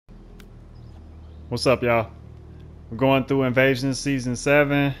What's up, y'all? We're going through Invasion Season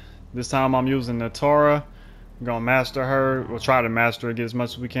 7. This time I'm using Natara. I'm going to master her. We'll try to master her, get as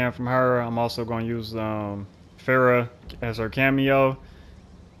much as we can from her. I'm also going to use Farah as her cameo.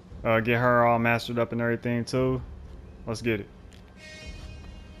 Get her all mastered up and everything too. Let's get it.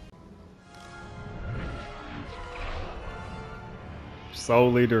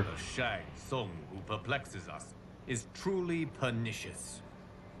 Soul Leader. The Shang Tsung who perplexes us is truly pernicious.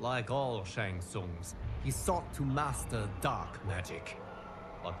 Like all Shang Tsungs, he sought to master dark magic.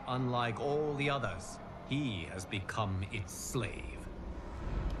 But unlike all the others, he has become its slave.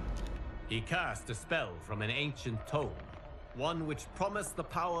 He cast a spell from an ancient tome, one which promised the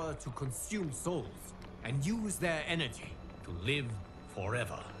power to consume souls and use their energy to live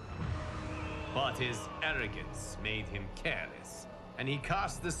forever. But his arrogance made him careless, and he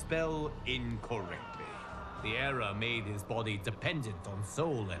cast the spell incorrectly. The error made his body dependent on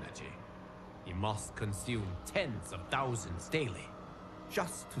soul energy. He must consume tens of thousands daily,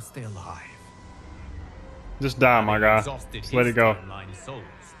 just to stay alive. Just die, my guy. Just let it go. Souls,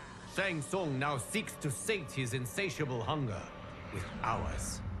 Shang Tsung now seeks to sate his insatiable hunger with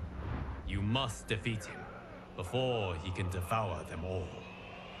ours. You must defeat him before he can devour them all.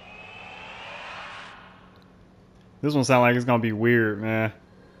 This one sounds like it's gonna be weird, man.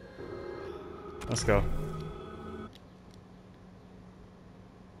 Let's go.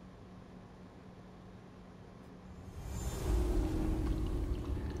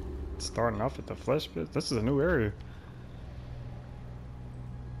 Starting off at the flesh pit. This is a new area.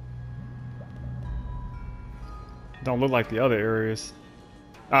 Don't look like the other areas.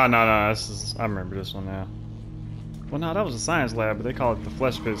 Oh no, this is. I remember this one now. Well, no, that was a science lab, but they call it the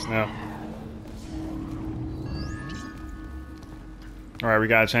flesh pits now. All right, we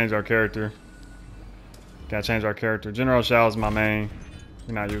gotta change our character. General Shao is my main.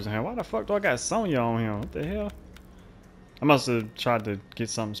 We're not using him. Why the fuck do I got Sonya on him? What the hell? I must have tried to get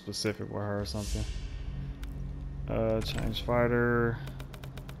something specific with her or something. Change fighter.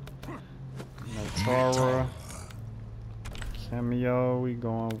 Natara. Cameo, we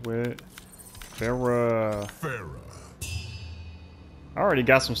going with Farah. I already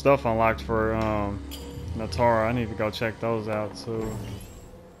got some stuff unlocked for Natara. I need to go check those out too.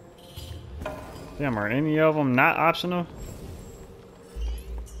 Damn, are any of them not optional?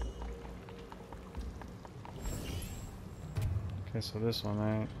 Okay, so this one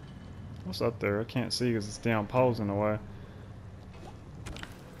ain't. What's up there? I can't see because it's damn posing away.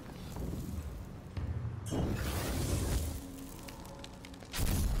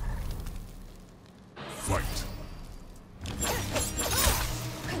 Fight.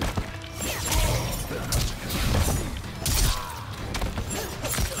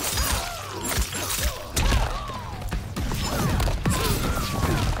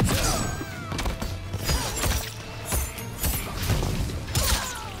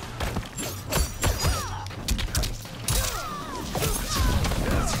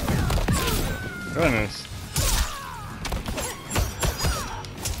 Goodness.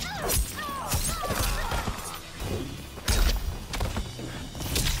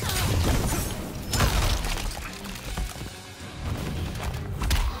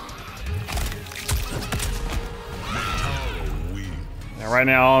 Now, right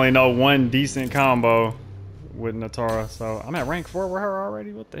now, I only know one decent combo with Natara, so I'm at rank 4 with her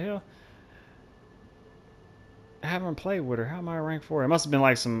already. What the hell? I haven't played with her. How am I at rank 4? It must have been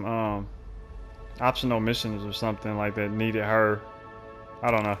like some optional missions or something like that needed her. I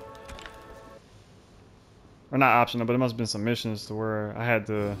don't know. Or not optional, but it must have been some missions to where I had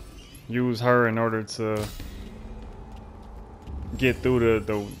to use her in order to get through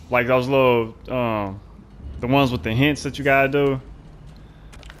the like those little the ones with the hints that you gotta do.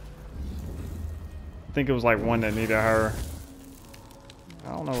 I think it was like one that needed her.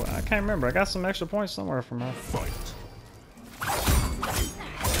 I don't know. I can't remember. I got some extra points somewhere from her. Fight.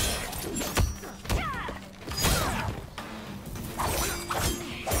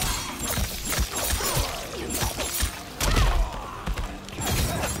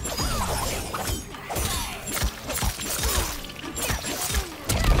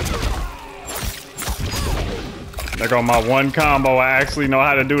 There go my one combo I actually know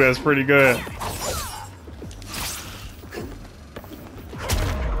how to do. That's pretty good.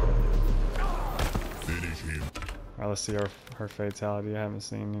 Finish him. Alright, let's see her fatality. I haven't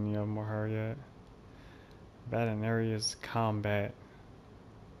seen any of them with her yet. Bad in areas combat.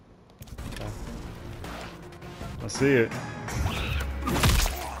 Okay. Let's see it.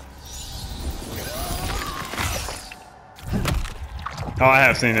 Oh, I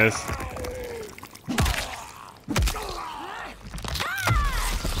have seen this.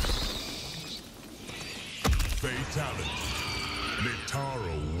 Fatality.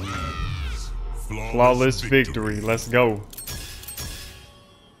 Natara wins. Flawless victory. Let's go.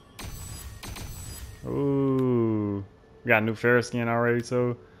 Ooh. We got a new Farrah skin already,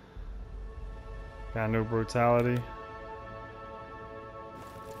 too. Got a new brutality.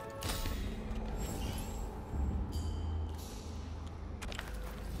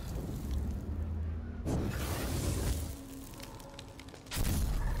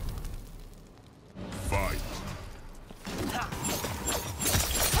 Fight.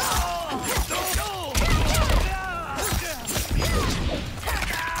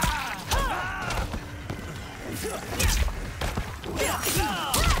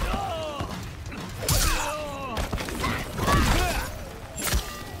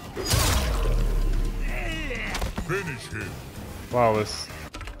 Finish him. Flawless.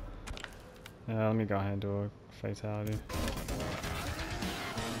 Yeah, let me go ahead and do a fatality.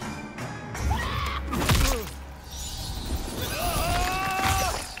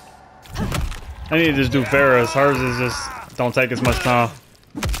 I need to just do Farrah's. Hers is just don't take as much time.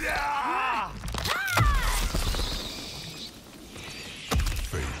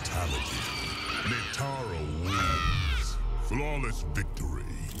 Fatality. Natara wins. Flawless victory.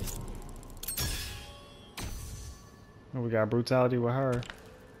 We got brutality with her,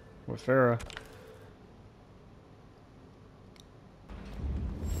 with Farrah.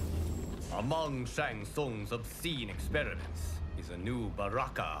 Among Shang Tsung's obscene experiments is a new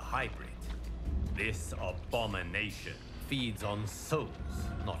Baraka hybrid. This abomination feeds on souls,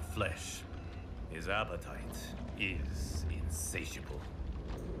 not flesh. His appetite is insatiable.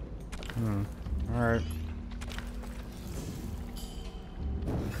 Alright.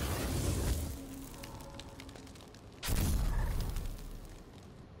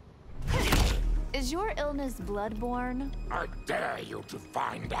 Is your illness bloodborne? I dare you to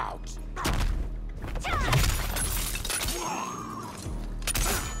find out.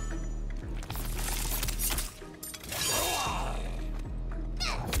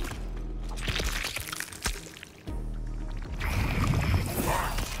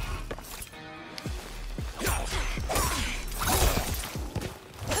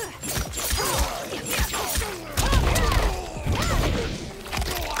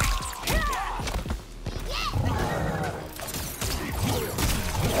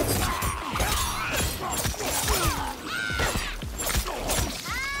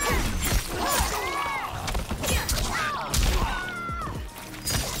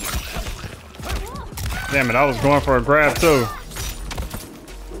 Damn it, I was going for a grab too.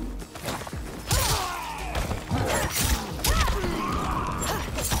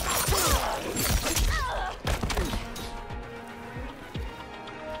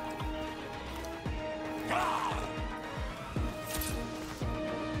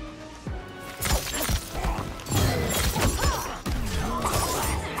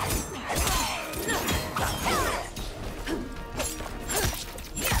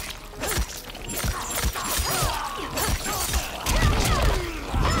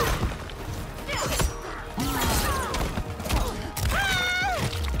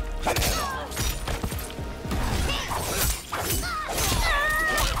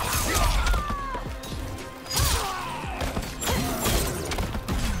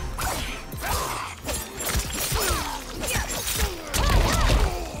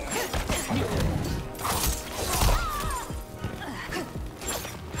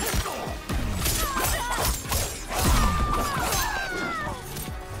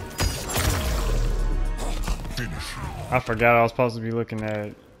 I forgot I was supposed to be looking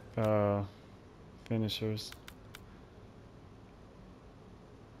at finishers.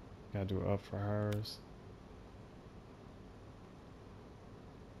 Gotta do up for hers.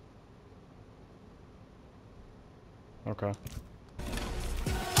 Okay.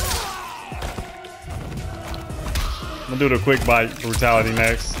 I'm gonna do the quick bite brutality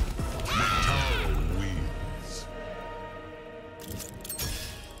next. Natara wins.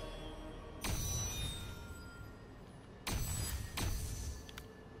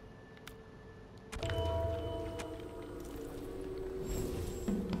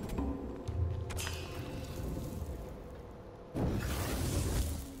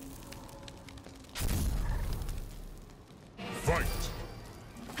 Fight!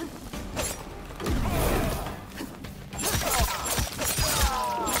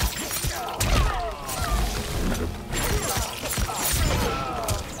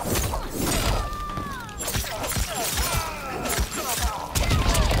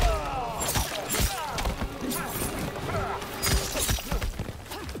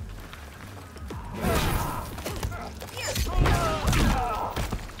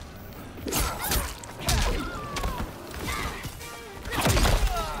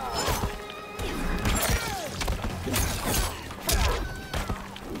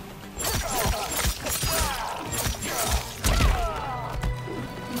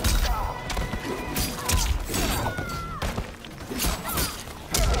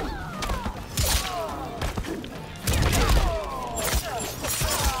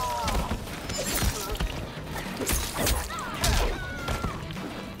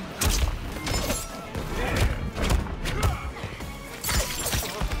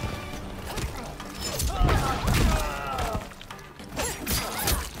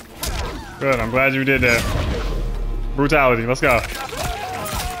 Good, I'm glad you did that. Brutality, let's go.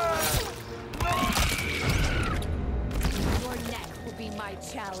 Your neck will be my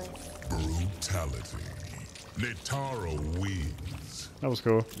chalice. Brutality. Natara wins. That was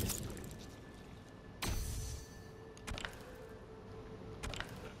cool.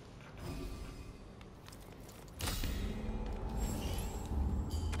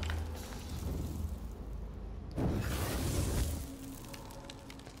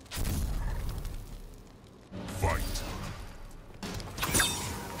 Fight.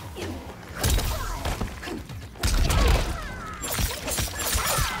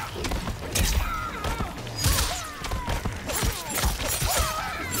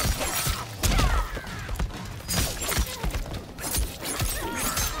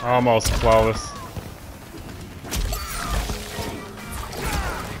 Almost flawless.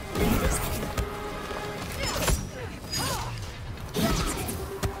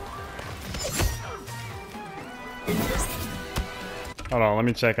 Hold on, let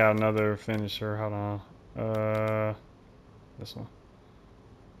me check out another finisher. Hold on. This one.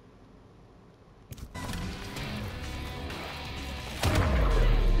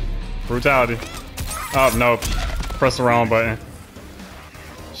 Brutality. Oh, no. Press the wrong button.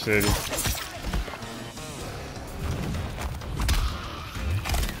 Shitty.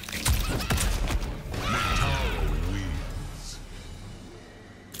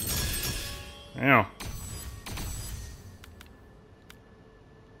 Damn.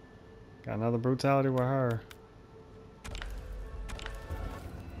 Got another brutality with her.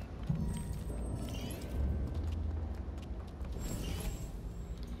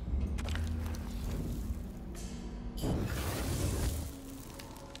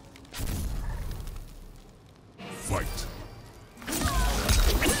 Fight.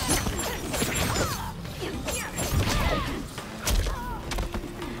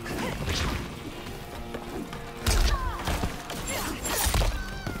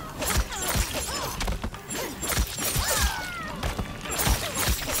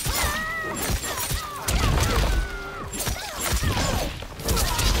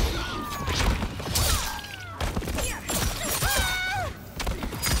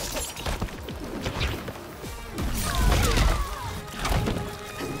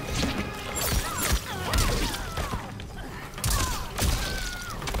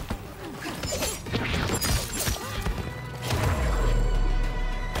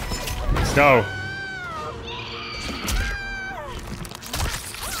 Let's go.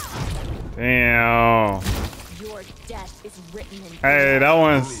 Damn. Your death is written in Hey, that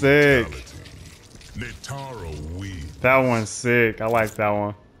one's sick. Natara wins. That one's sick. I like that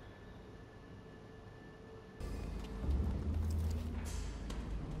one.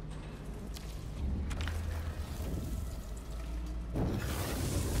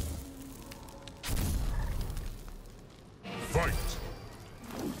 Fight.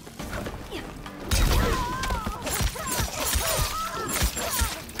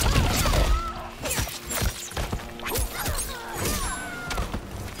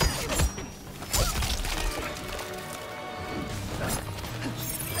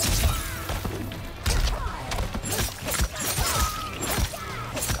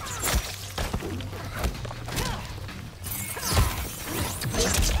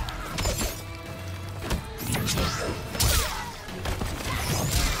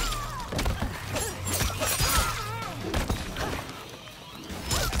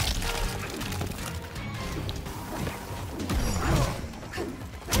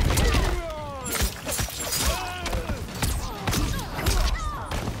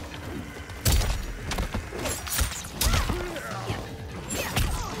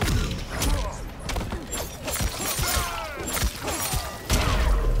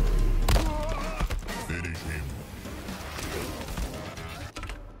 Finish him.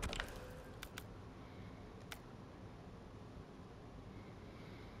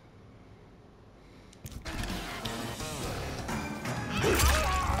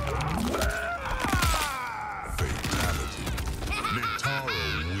 Fatality. Natara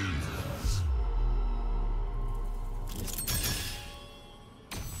wins.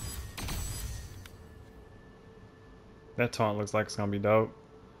 That taunt looks like it's gonna be dope.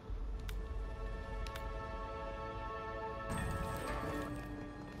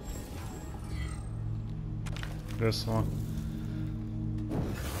 This one.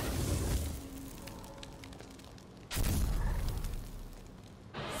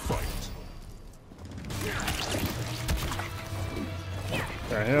 Fight.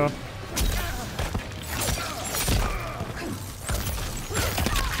 The hell?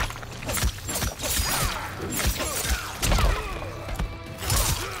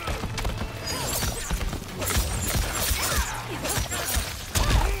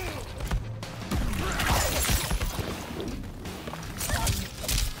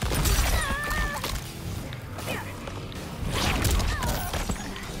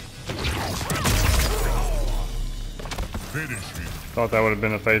 Thought that would have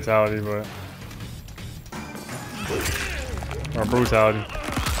been a fatality, but or brutality.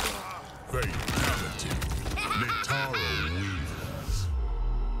 Fatality. Natara wins.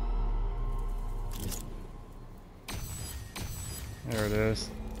 There it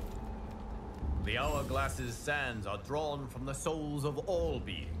is. The hourglass's sands are drawn from the souls of all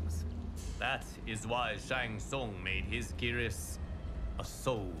beings. That is why Shang Tsung made his Geras a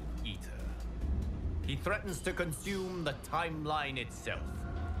soul eater. He threatens to consume the timeline itself.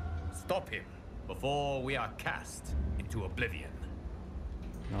 Stop him before we are cast into oblivion.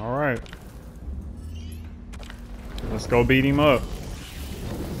 All right. Let's go beat him up.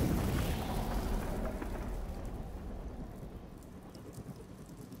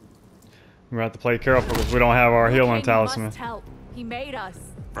 We're gonna have to play careful because we don't have our healing King talisman. must help. He made us.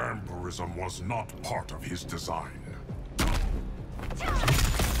 Vampirism was not part of his design.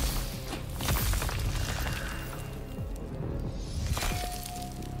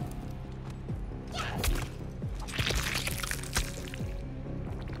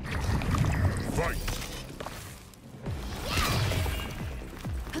 Fight!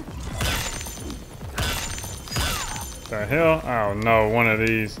 The hell? Oh no, one of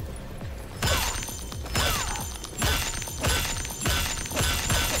these.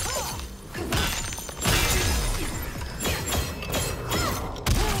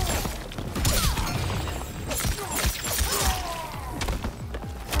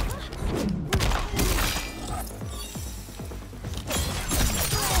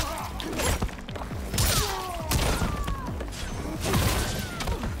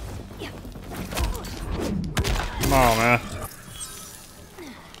 Come on, man.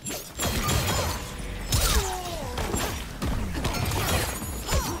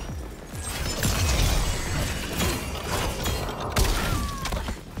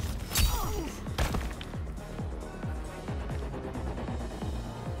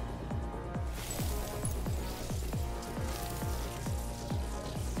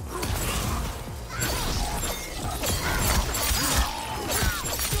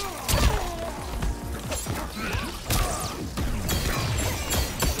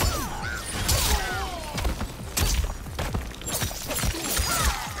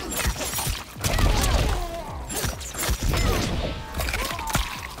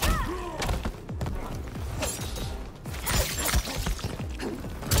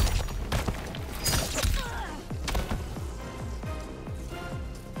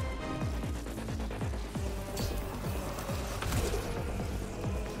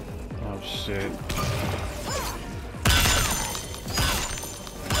 Oh shit.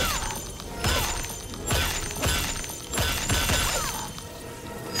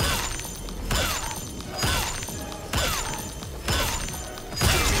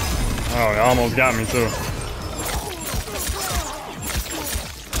 Oh, it almost got me too.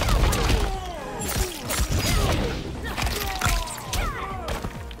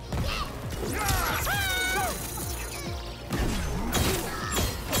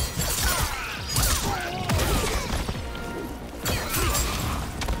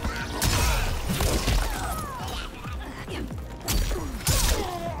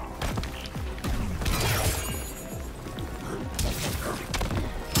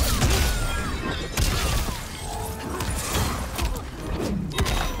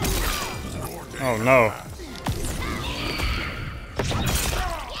 Oh no.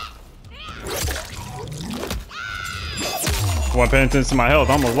 Wasn't paying attention to my health,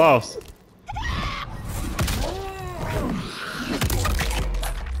 I almost lost.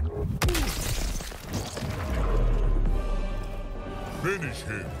 Finish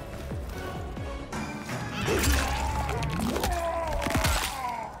him.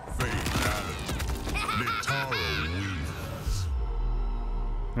 Fatality. Natara wins.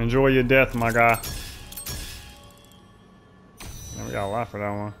 Enjoy your death, my guy. Yeah, we got a lot for that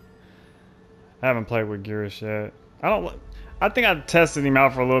one. I haven't played with Geras yet. I think I tested him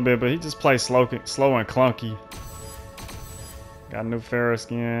out for a little bit, but he just plays slow and clunky. Got a new Farrah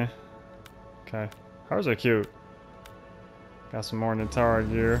skin. Okay, hers are cute. Got some more Natara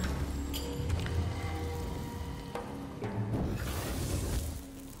gear.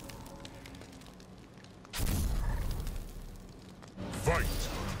 Fight!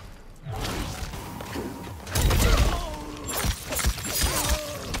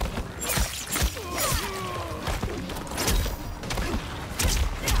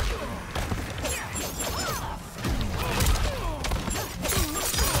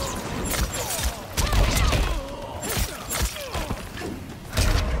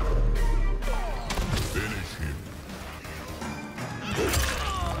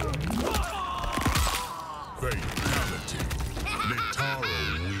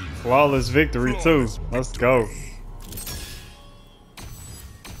 Flawless victory too. Let's go.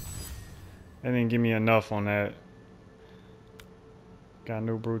 They didn't give me enough on that. Got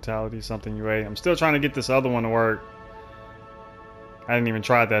new brutality, something you ate. I'm still trying to get this other one to work. I didn't even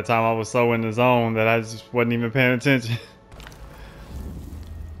try it that time. I was so in the zone that I just wasn't even paying attention.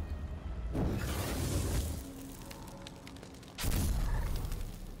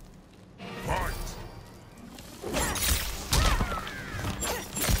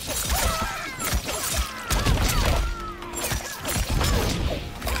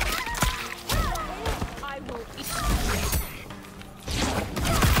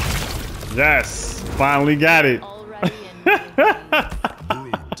 Yes, finally got it. Already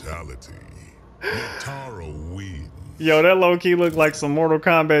in Brutality. Natara wins. Yo, that low key looked like some Mortal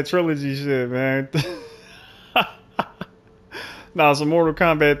Kombat trilogy shit, man. Nah, some Mortal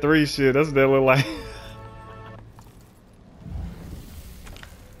Kombat 3 shit. That's what that look like.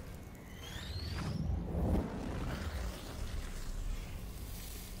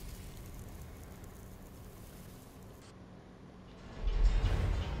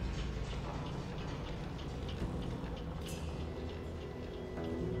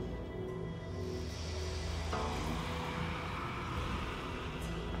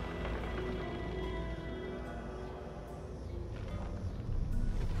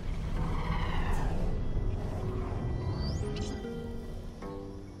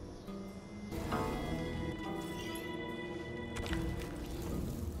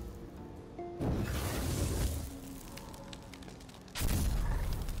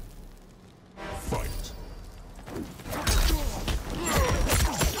 Fight.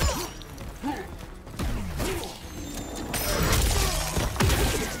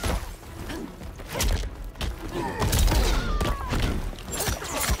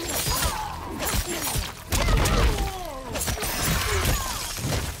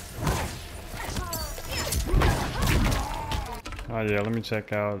 Oh yeah, let me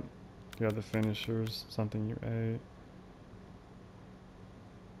check out the other finishers. Something you ate.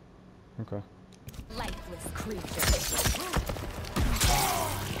 Okay. lifeless creature.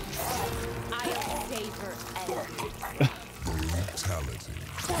 I'll savor energy. Brutality.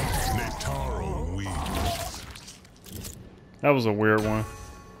 Natara wins. That was a weird one.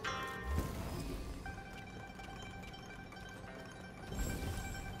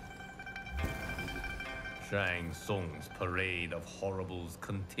 Shang Tsung's parade of horribles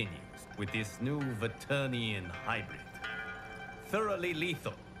continues with this new Vaternian hybrid. Thoroughly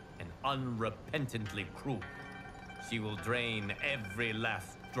lethal and unrepentantly cruel, she will drain every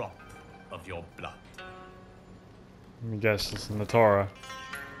last drop of your blood. Let me guess, this is Natara.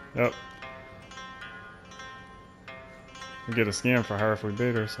 Yep. We get a skin for her if we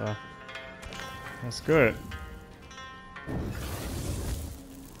beat her, so that's good.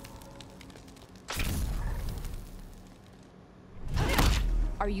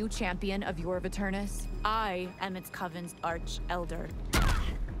 Are you champion of your Viternus? I am its coven's arch-elder.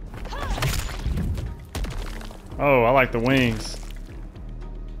 Oh, I like the wings.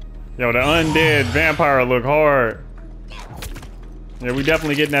 Yo, the undead vampire look hard. Yeah, we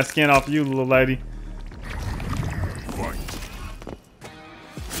definitely getting that skin off you, little lady. Fight.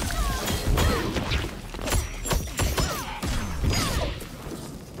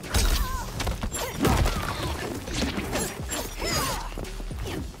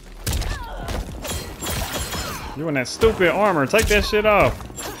 You in that stupid armor. Take that shit off.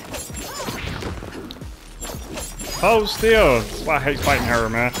 Hold still. That's why I hate fighting her,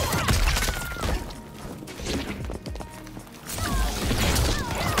 man.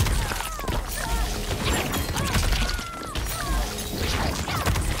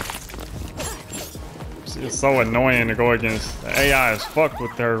 It's so annoying to go against. The AI is fucked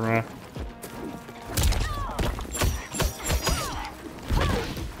with her, man.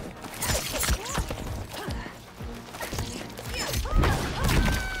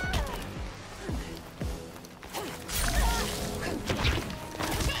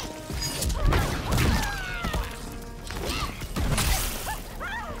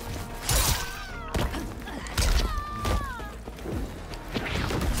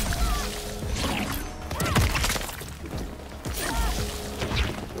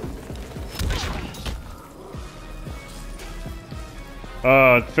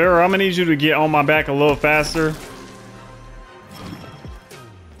 Farrah, I'm gonna need you to get on my back a little faster.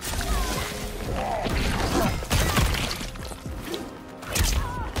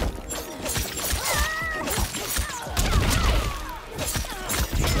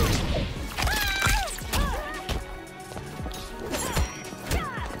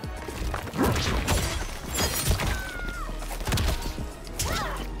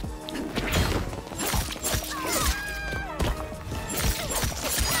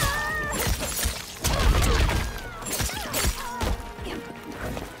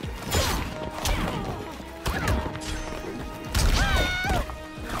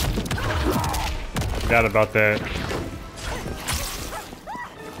 Forgot about that.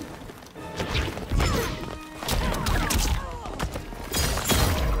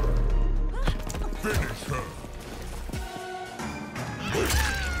 Finish her.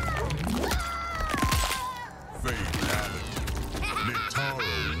 Fatality. Natara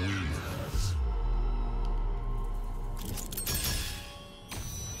wins.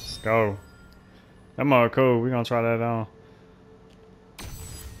 Let's go. That mode cool. We're gonna try that on.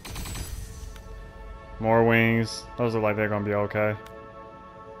 More wings. Those look like they're gonna be okay.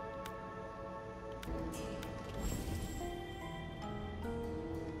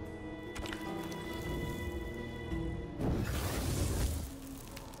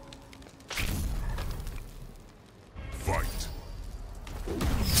 Fight.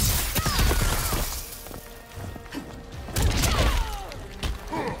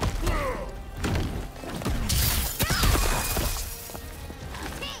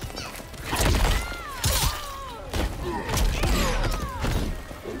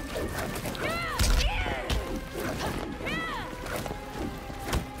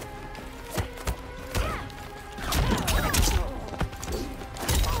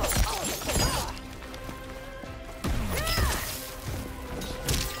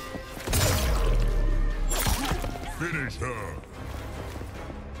 Finish her.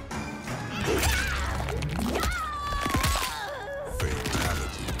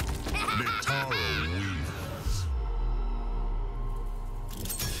 Fatality. Natara wins.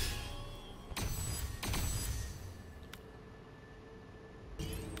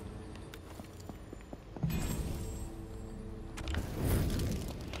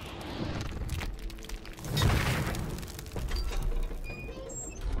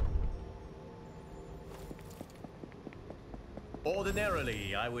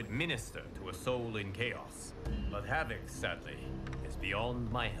 Ordinarily, I would minister to a soul in chaos, but Havoc, sadly, is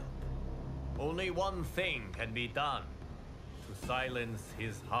beyond my help. Only one thing can be done to silence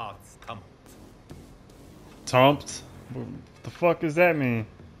his heart's tumult. Tumped? What the fuck does that mean?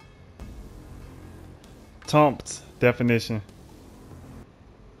 Tumped. Definition.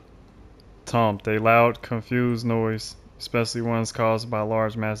 Tumped. A loud, confused noise, especially ones caused by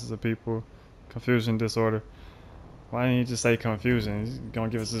large masses of people. Confusion disorder. Why didn't you just say confusion? He's gonna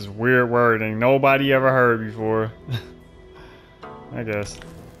give us this weird word ain't nobody ever heard before. I guess.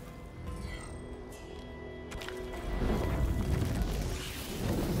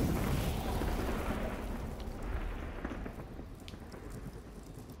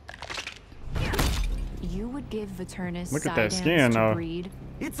 You would give Veternus Look at that Sidans skin, to though. breed?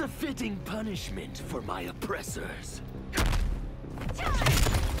 It's a fitting punishment for my oppressors.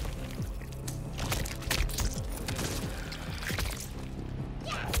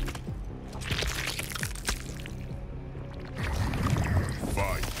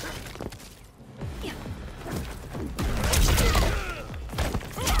 Fight.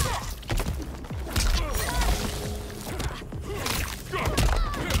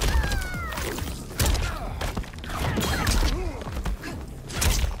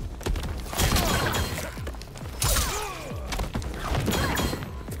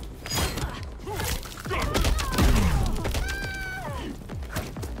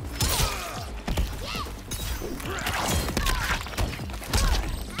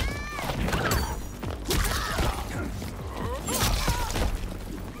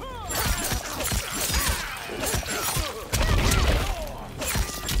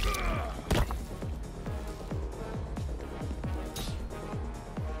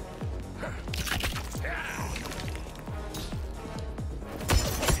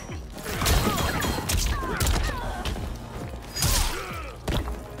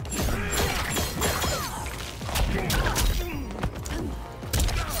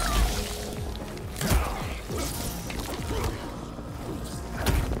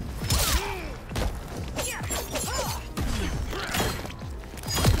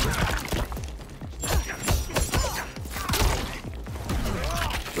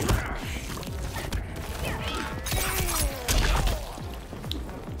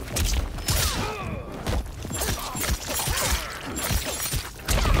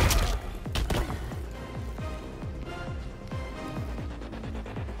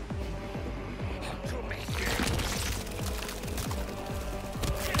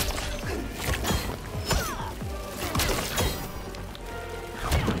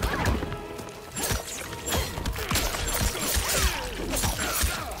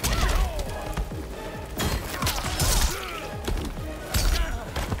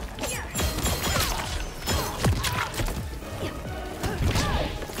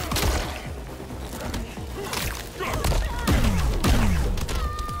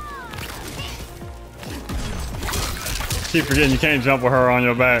 Keep forgetting you can't jump with her on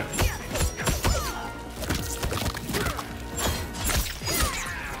your back.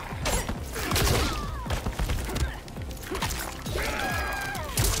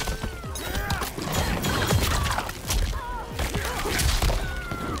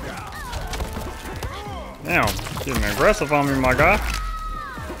 Damn, getting aggressive on me, my guy.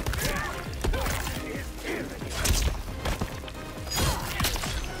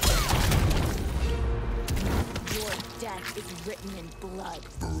 Your death is written in blood.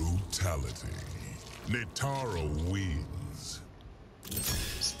 Brutality. Natara wins.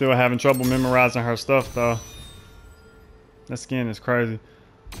 Still having trouble memorizing her stuff, though. That skin is crazy.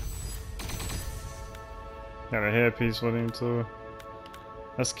 Got a headpiece with him, too.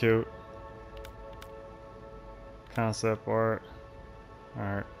 That's cute. Concept art.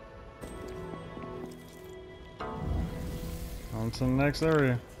 Alright. On to the next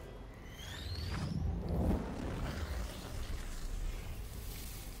area.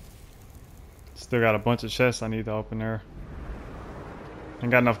 Still got a bunch of chests I need to open there. Ain't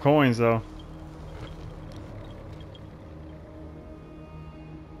got enough coins though.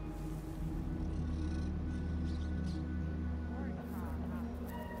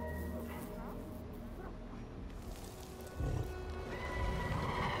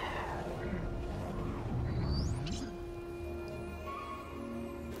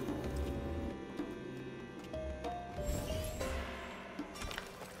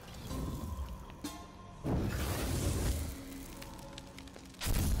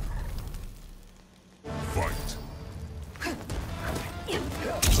 Fight.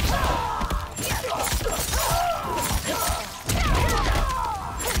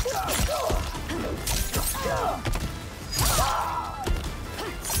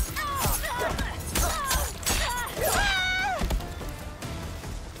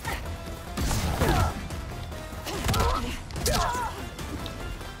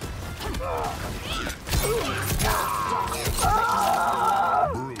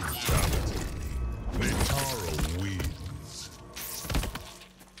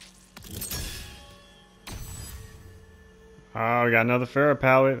 Oh, we got another Farrah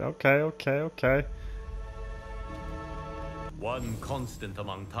palette. Okay. One constant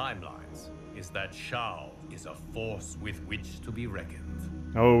among timelines is that Shao is a force with which to be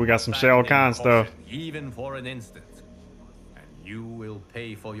reckoned. Oh, we got some Shao Kahn stuff. Even for an instant. And you will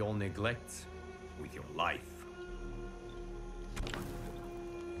pay for your neglect with your life.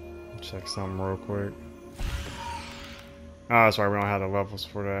 Check something real quick. Oh, that's right. We don't have the levels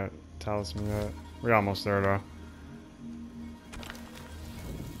for that talisman yet. We're almost there, though.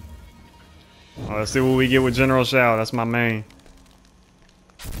 Oh, let's see what we get with General Shao. That's my main.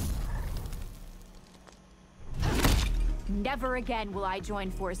 Never again will I join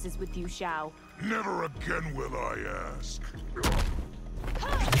forces with you, Shao. Never again will I ask.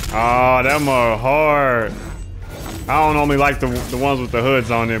 Oh, that mug hard. I don't normally like the ones with the hoods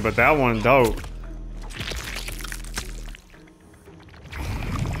on it, but that one dope.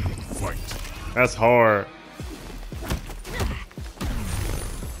 Fight. That's hard.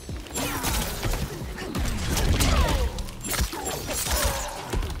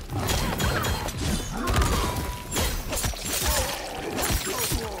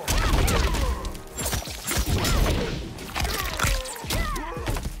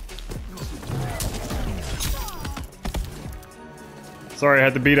 Sorry I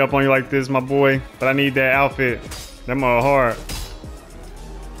had to beat up on you like this, my boy, but I need that outfit. That mug hard.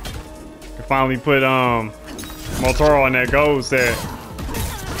 Can finally put Natara on that gold set.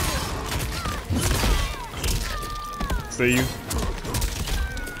 See you.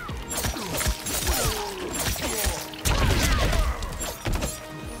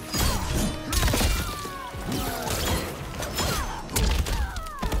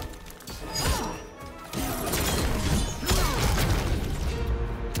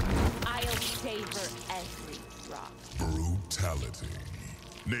 Brutality.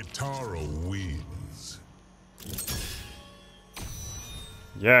 Natara wins.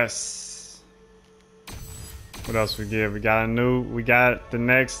 Yes. What else we get? We got the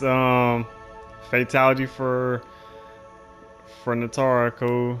next fatality for Natara.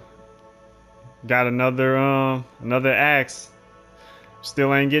 Cool. Got another axe.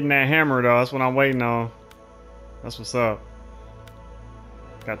 Still ain't getting that hammer though. That's what I'm waiting on. That's what's up.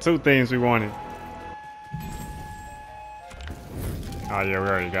 Got two things we wanted. Oh yeah, we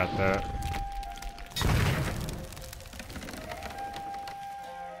already got that.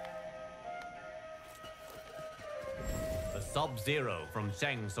 The Sub-Zero from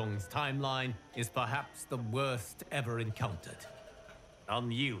Shang Tsung's timeline is perhaps the worst ever encountered.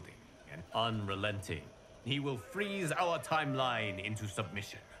 Unyielding and unrelenting, He will freeze our timeline into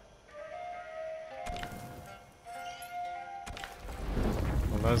submission.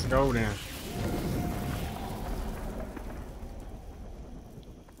 Well, let's go then.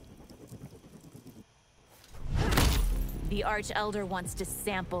 The Arch Elder wants to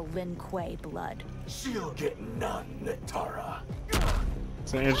sample Lin Kuei blood. She'll get none, Natara.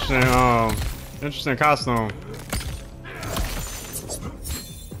 It's an interesting costume.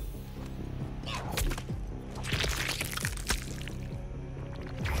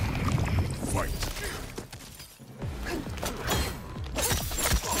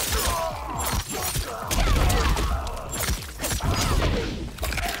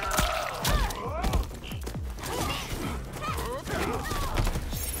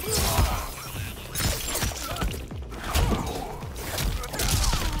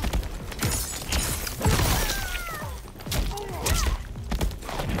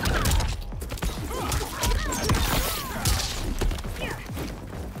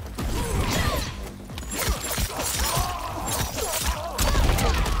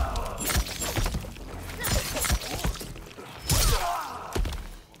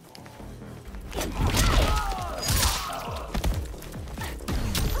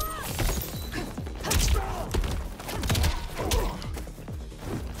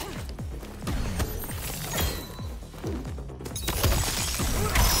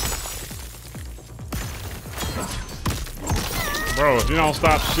 Bro, if you don't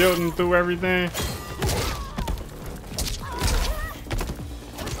stop shielding through everything.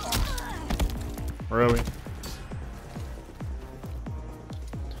 Really?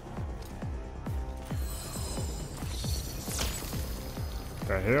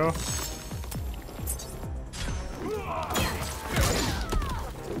 The hell?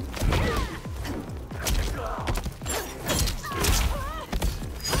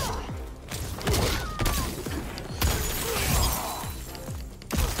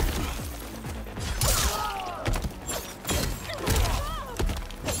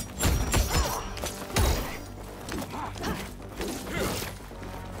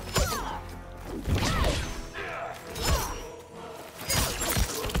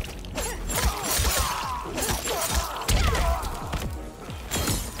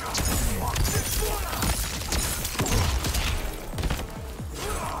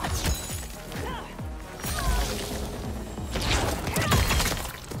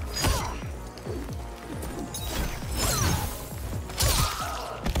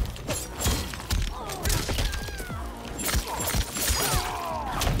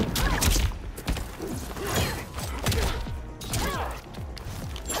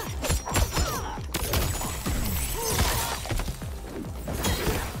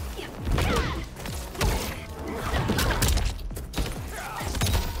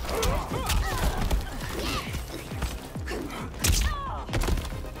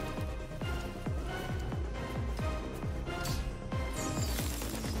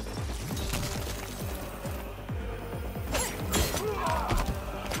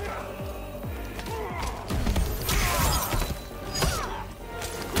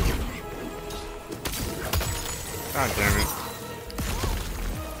 God damn it.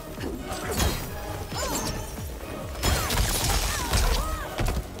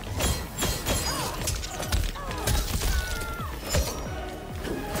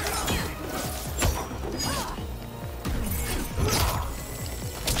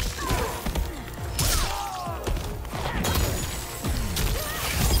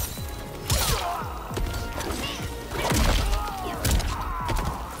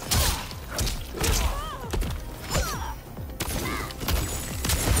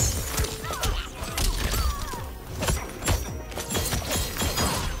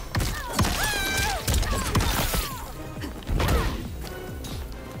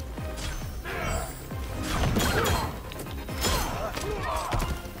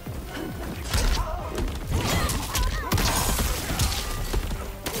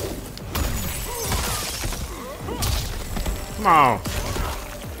 Come on.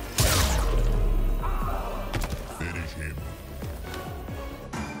 Finish him.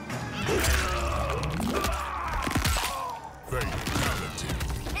 Fatality.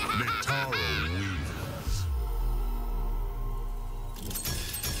 Natara wins.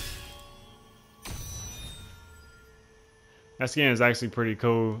 That skin is actually pretty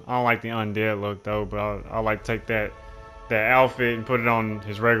cool. I don't like the undead look though, but I like take that outfit and put it on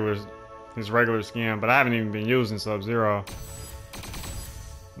his regular skin. But I haven't even been using Sub-Zero.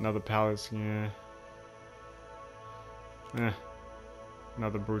 Another palette skin.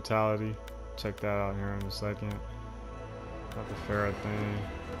 Another brutality. Check that out here in a second. Got the ferret thing.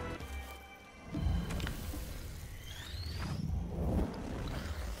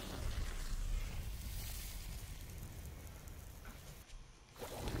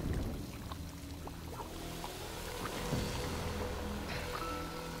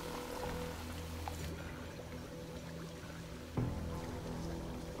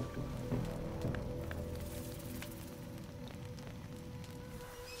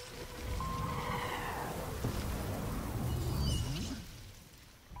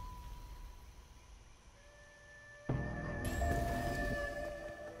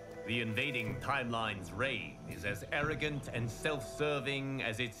 The invading timeline's reign is as arrogant and self-serving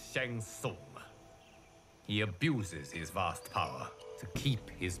as its Shang Tsung. He abuses his vast power to keep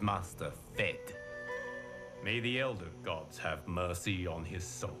his master fed. May the Elder Gods have mercy on his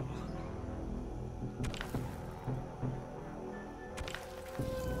soul.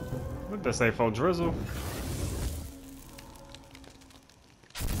 What did they say for drizzle?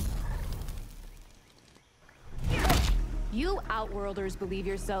 You Outworlders believe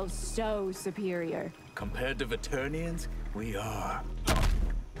yourselves so superior. Compared to Veternians, we are.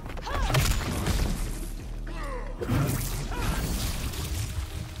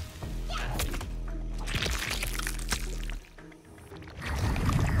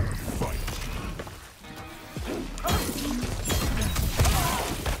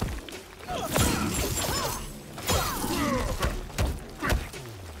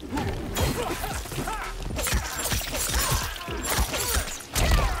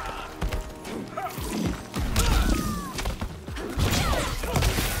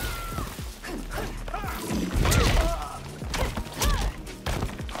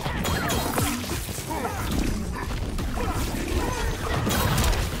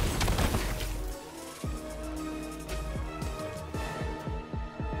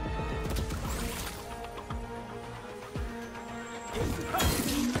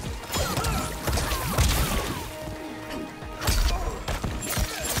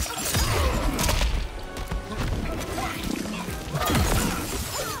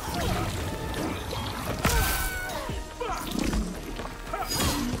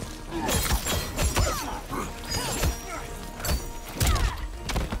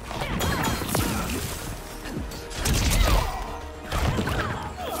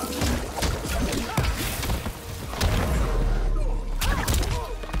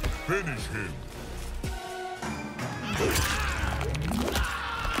 Finish him.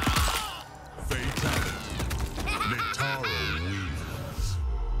 Fatality. Natara wins.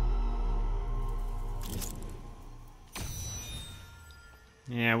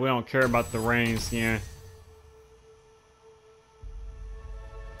 Yeah, we don't care about the rain skin.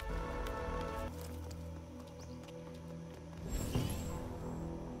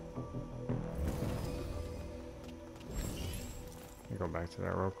 Let me go back to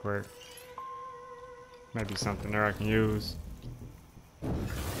that real quick. Maybe something there I can use.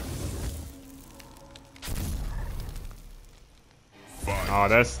 Oh,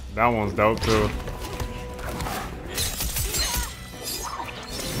 that one's dope too.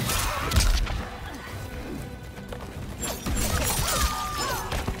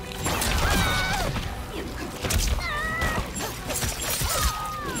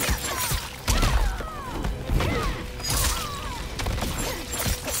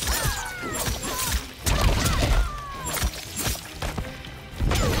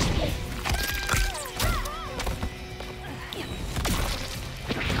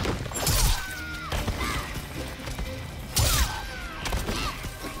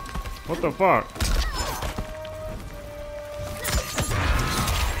 What the fuck?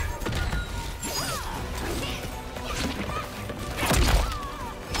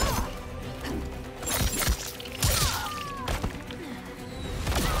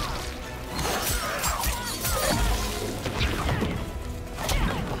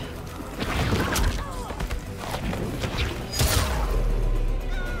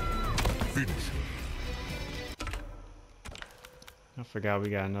 I forgot we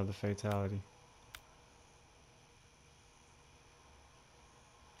got another fatality.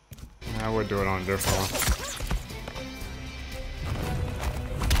 I would do it on a different one.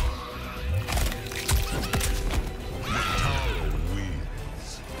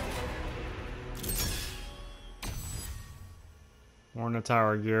 More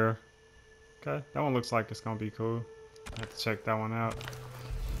Natara gear. Okay, that one looks like it's gonna be cool. I have to check that one out.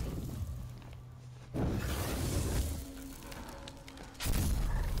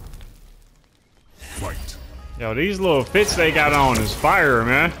 Fight. Yo, these little fits they got on is fire,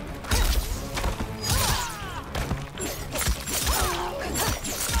 man.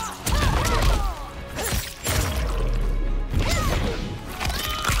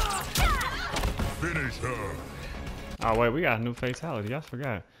 Finish her. Oh wait, we got a new fatality. I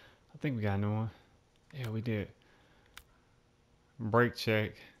forgot. I think we got a new one. Yeah, we did. Break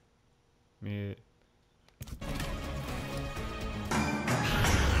check. Mid.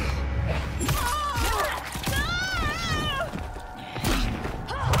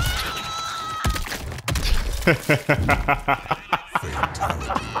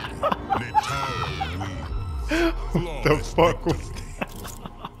 What the fuck was that?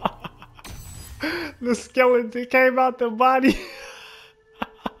 The skeleton came out the body.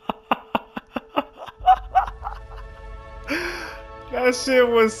 That shit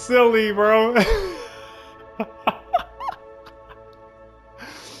was silly, bro.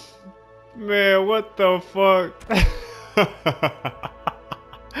 Man, what the fuck?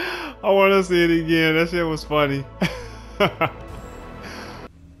 I want to see it again. That shit was funny.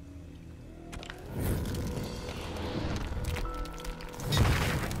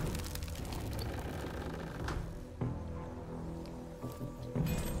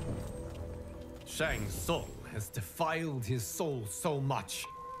 Shang Tsung has defiled his soul so much,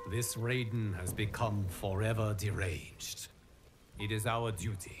 this Raiden has become forever deranged. It is our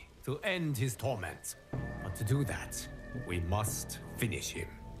duty to end his torment, but to do that, we must finish him.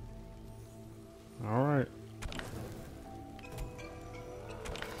 All right.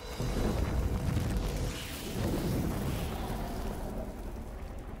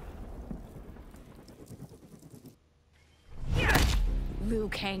 Liu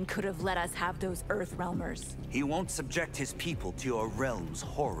Kang could have let us have those Earthrealmers. He won't subject his people to your realm's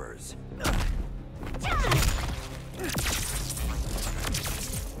horrors.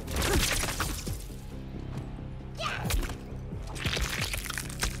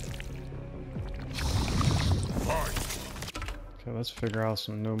 Okay, let's figure out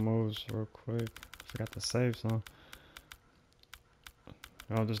some new moves real quick. Forgot to save some.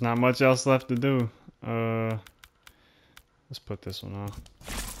 Oh, there's not much else left to do. Let's put this one on.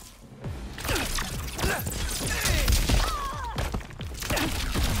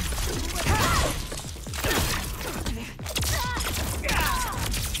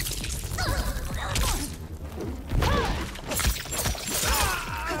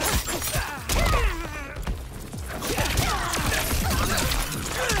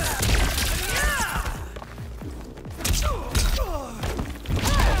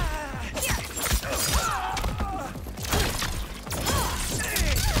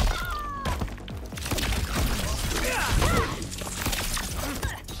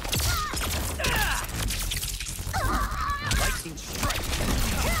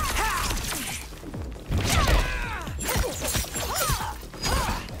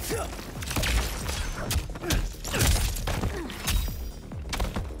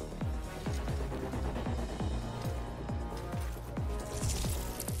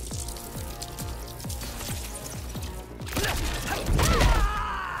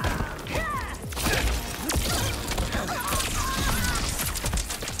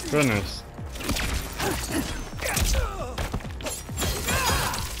 Goodness.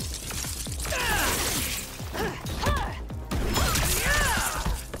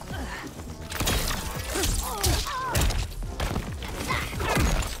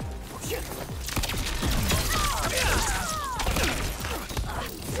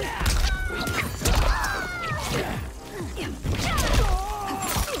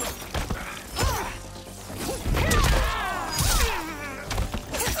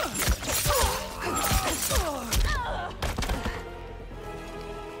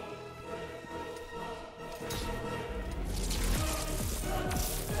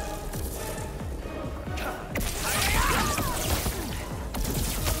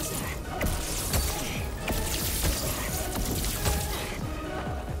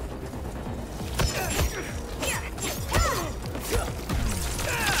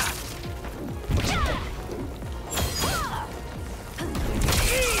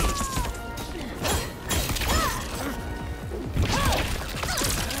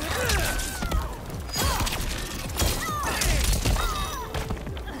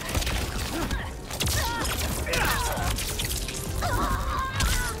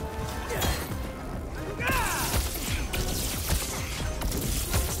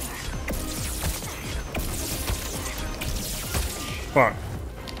 Fuck.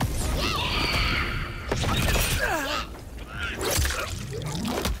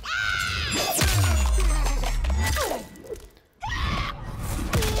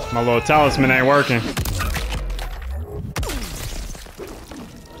 My little talisman ain't working.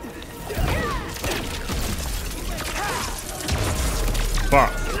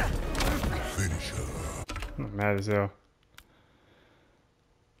 Fuck. I'm mad as hell.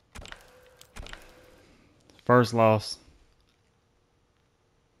 First loss.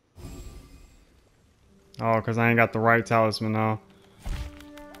 Oh, because I ain't got the right talisman now.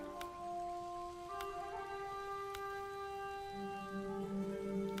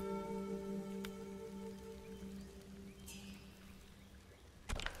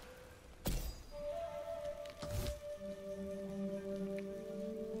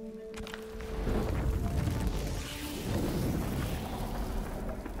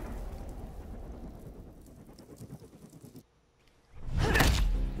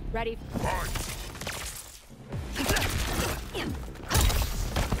 Ready?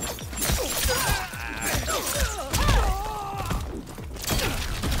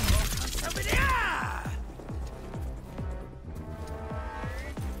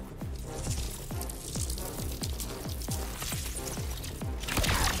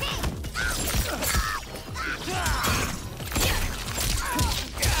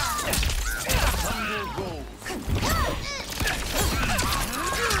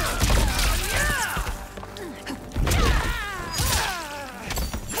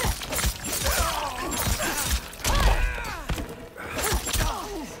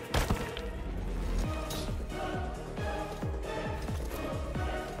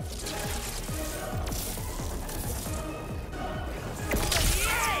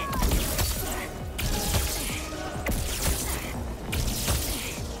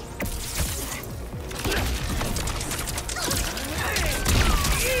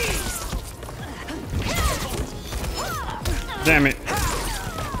 Damn it.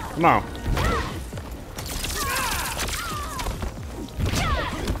 Come on.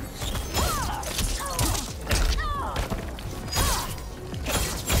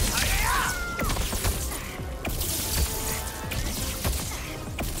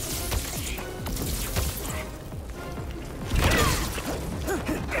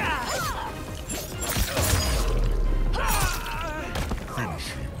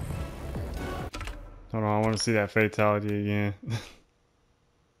 Hold on, I want to see that fatality again.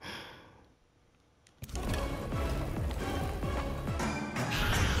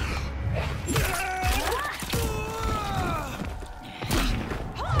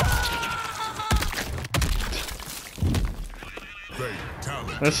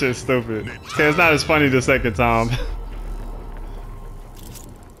 That shit's stupid. Okay, it's not as funny the second time.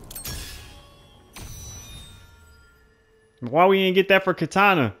 Why we didn't get that for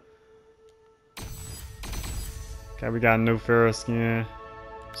Katana? Okay, we got a new Pharaoh skin.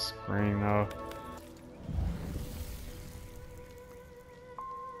 Screen though.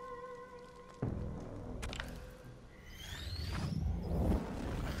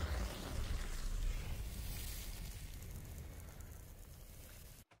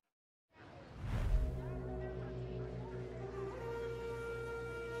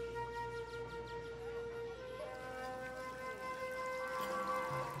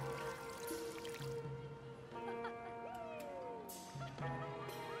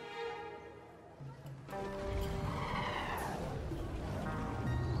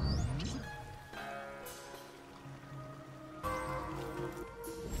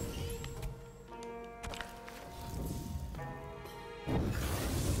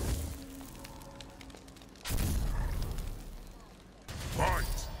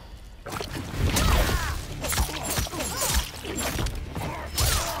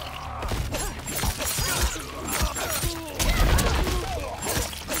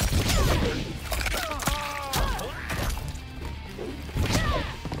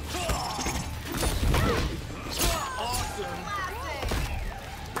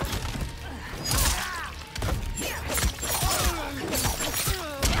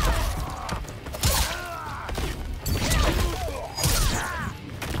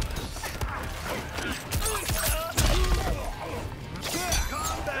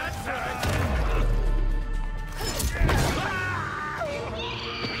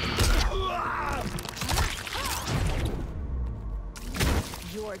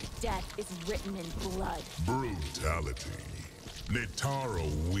 Your death is written in blood. Brutality.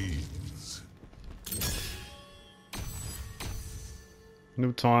 Natara wins.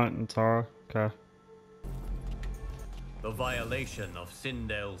 New taunt, Natara. Okay. The violation of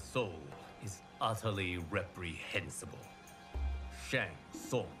Sindel's soul is utterly reprehensible. Shang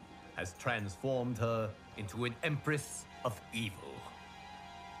Tsung has transformed her into an empress of evil.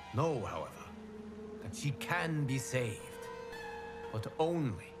 Know, however, that she can be saved, but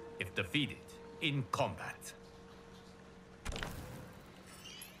only if defeated in combat.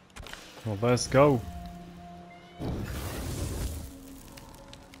 Well, let's go.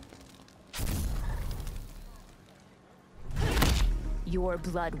 Your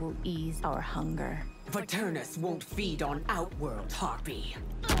blood will ease our hunger. Paternus won't feed on Outworld, Harpy.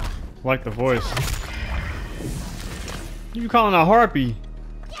 Like the voice. You calling a harpy?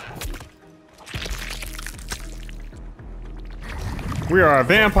 We are a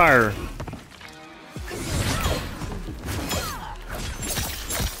vampire.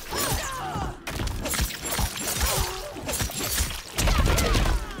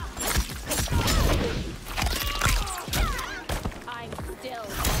 I'm still.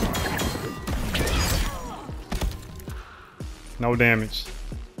 No damage.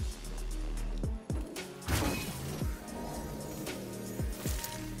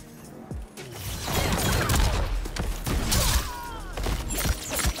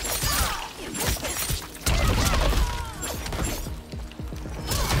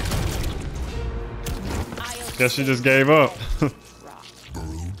 Guess she just gave up.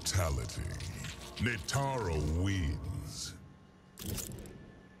 Brutality. Natara wins.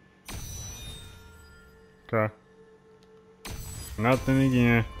 Okay. Nothing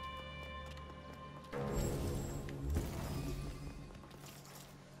again.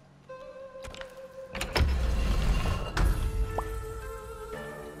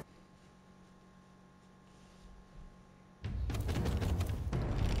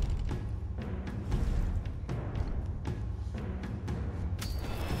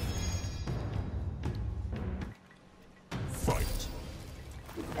 Fight.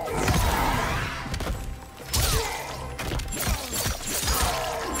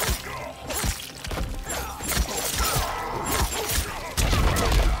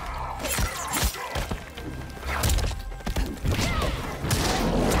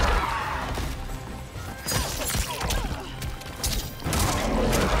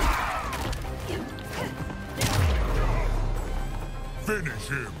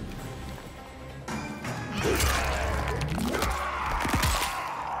 him!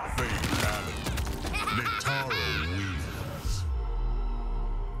 Fatality. Natara wins.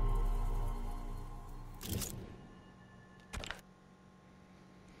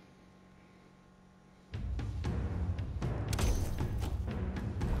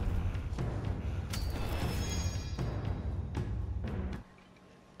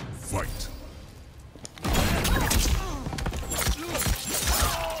 Fight.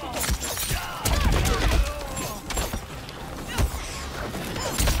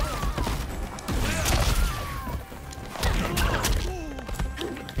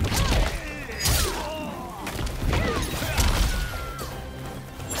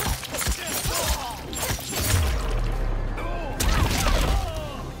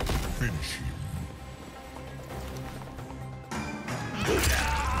 Finish him.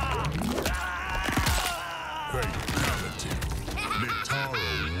 Fatality. Natara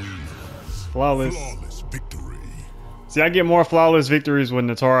wins. Flawless. Flawless victory. See, I get more flawless victories with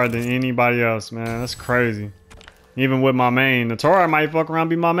Natara than anybody else, man. That's crazy. Even with my main. Natara might fuck around and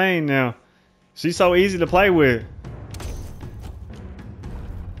be my main now. She's so easy to play with.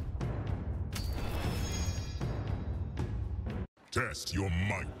 Test your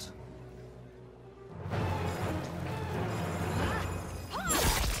might.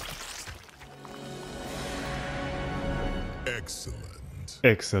 Excellent.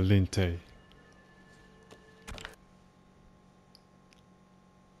 Excelente.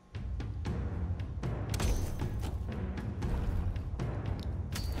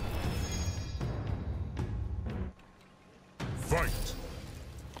 Fight.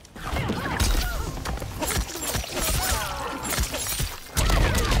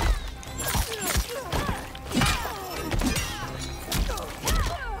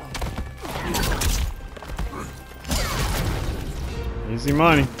 Easy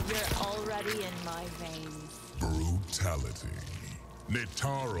money. You're already in my veins. Brutality.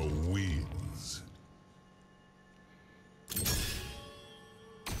 Natara wins.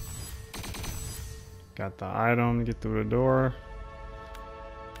 Got the item to get through the door.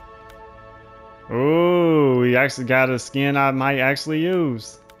 Ooh, we actually got a skin I might actually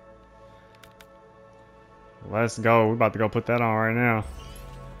use. Let's go. We're about to go put that on right now.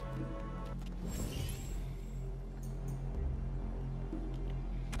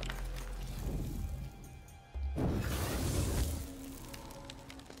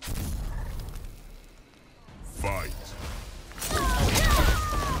 Fight.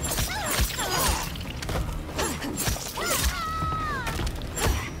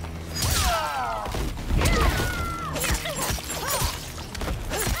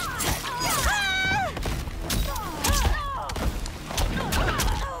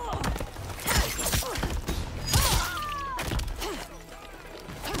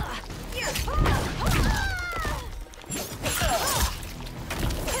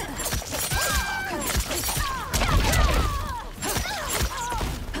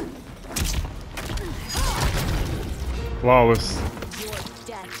 Flawless. Your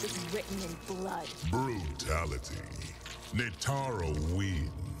death is written in blood. Brutality. Natara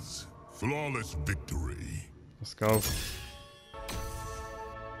wins. Flawless victory. Let's go.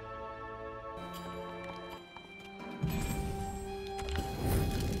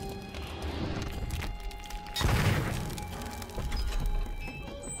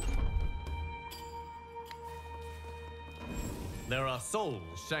 There are souls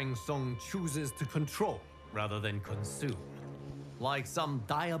Shang Tsung chooses to control rather than consume. Like some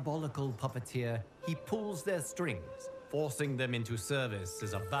diabolical puppeteer, he pulls their strings, forcing them into service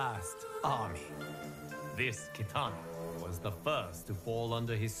as a vast army. This Kitana was the first to fall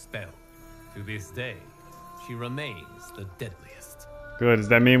under his spell. To this day, she remains the deadliest. Good. Does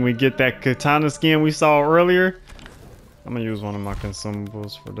that mean we get that katana skin we saw earlier? I'm gonna use one of my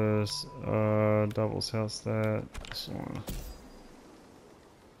consumables for this. Doubles health stat. This one.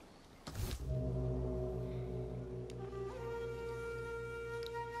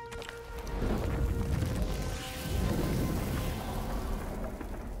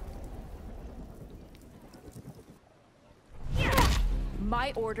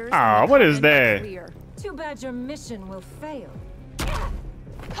 My orders. Ah, what is that? Clear. Too bad your mission will fail.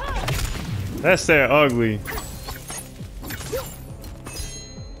 That's that ugly.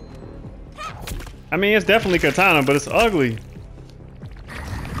 I mean, it's definitely katana, but it's ugly.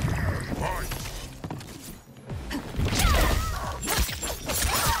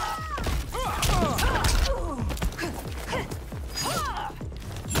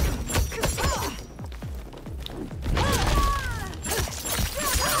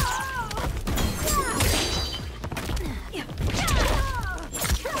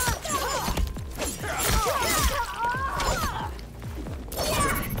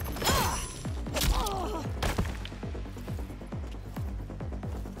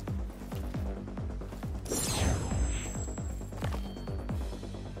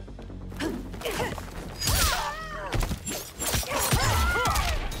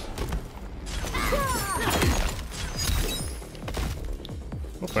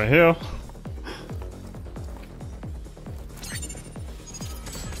 What the hell?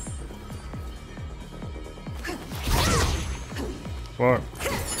 Fuck.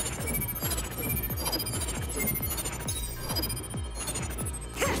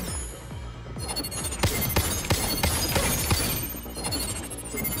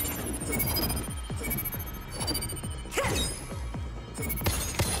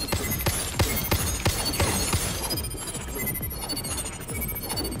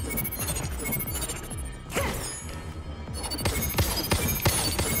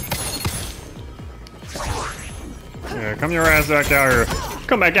 Yeah, come your ass back out here.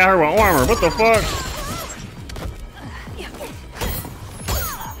 Come back out here with armor. What the fuck?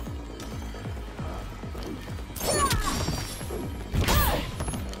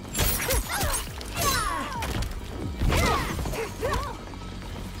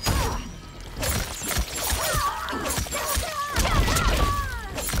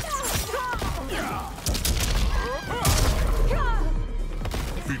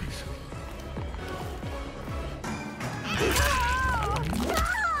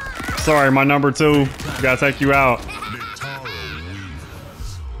 Sorry, my number 2. Gotta take you out.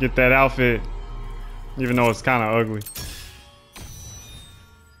 Get that outfit. Even though it's kind of ugly.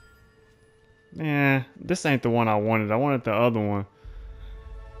 Man, this ain't the one I wanted. I wanted the other one.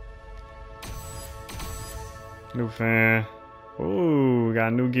 New fan. Ooh,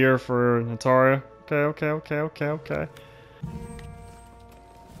 got new gear for Natara. Okay.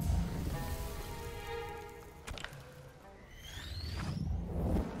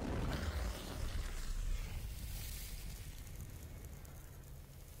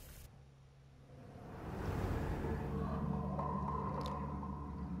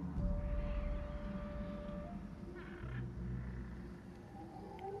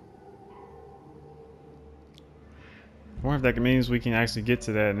 I wonder if that means we can actually get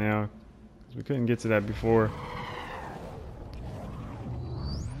to that now. 'Cause we couldn't get to that before.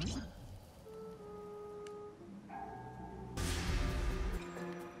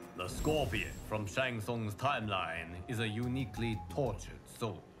 The Scorpion from Shang Tsung's timeline is a uniquely tortured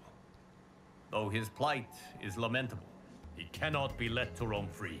soul. Though his plight is lamentable, he cannot be let to roam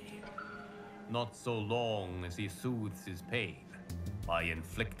free. Not so long as he soothes his pain by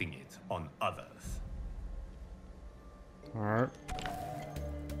inflicting it on others. Alright.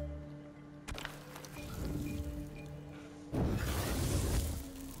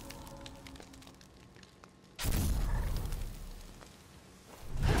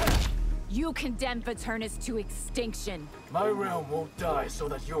 You condemn Paternus to extinction. My realm won't die so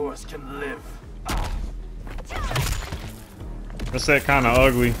that yours can live. This set kind of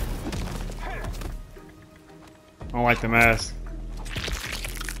ugly. I don't like the mask.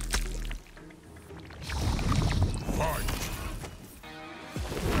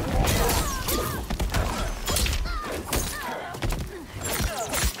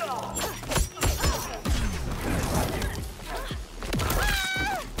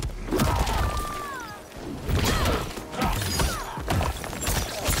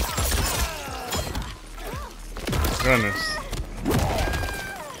 Goodness.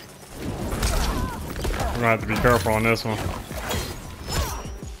 I'm gonna have to be careful on this one.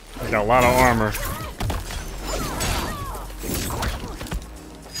 He's got a lot of armor.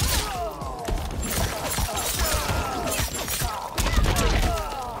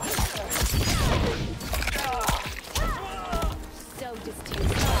 So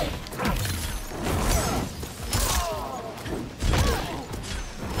distasteful.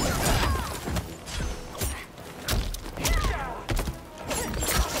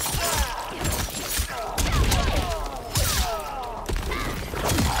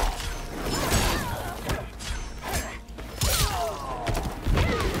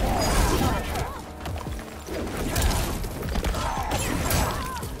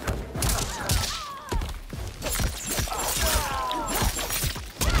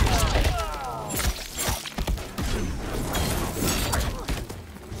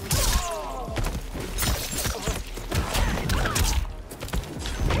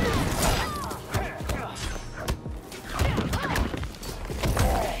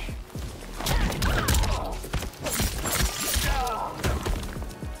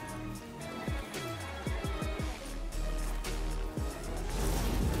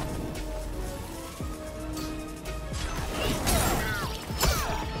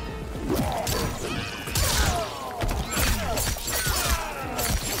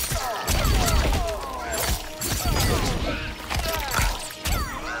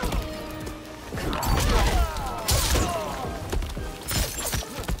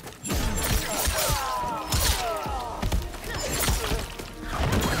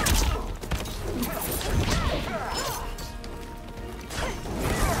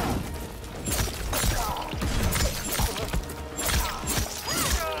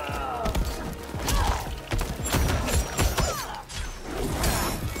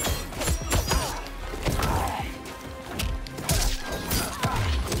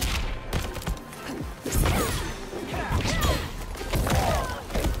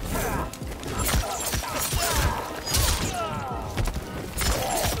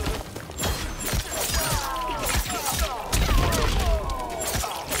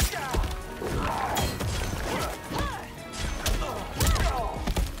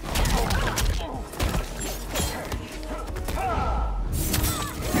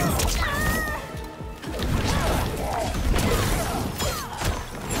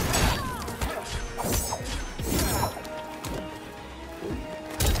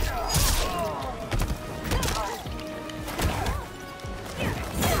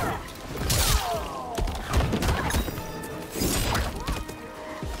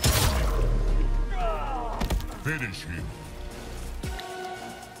 Finish him.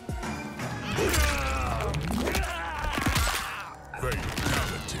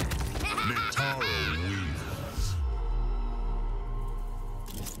 Fatality. Natara wins.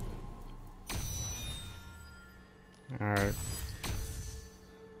 Alright.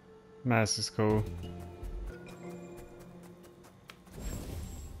 Mask is cool.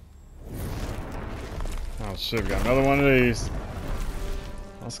 Oh shit, we got another one of these.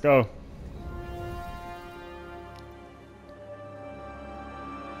 Let's go.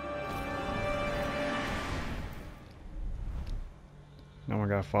 Now we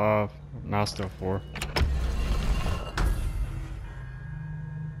got 5. Now still 4.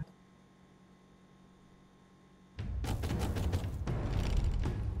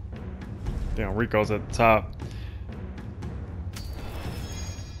 Damn, Rico's at the top.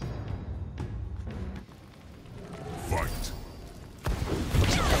 Fight.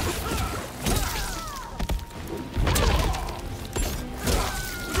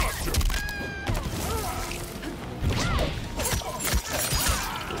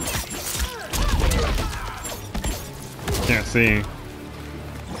 Can't see him.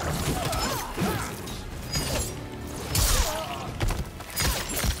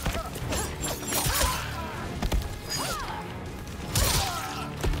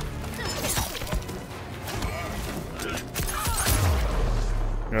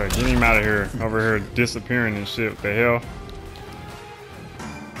 Alright, get him out of here. Over here disappearing and shit. What the hell?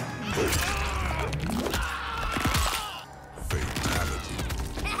 Fatality.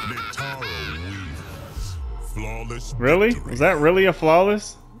 Natara wins. Flawless. Really? victory. Was that really a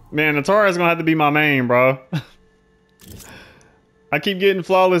flawless? Man, Natara is gonna have to be my main, bro. I keep getting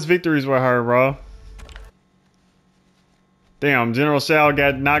flawless victories with her, bro. Damn, General Shao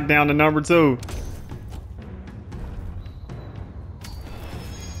got knocked down to number 2.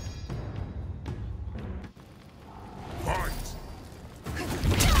 Fight.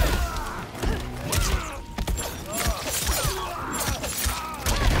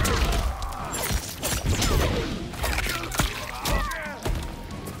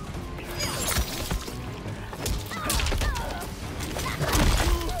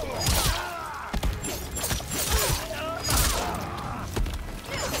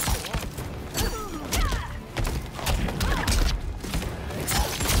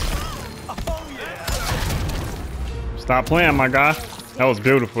 Stop playing, my guy. That was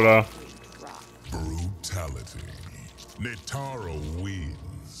beautiful, though. Brutality. Natara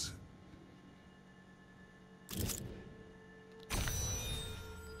wins.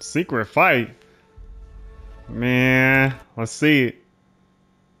 Secret fight. Man, let's see it.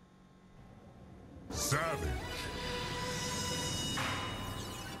 Savage.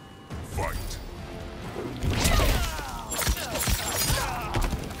 Fight.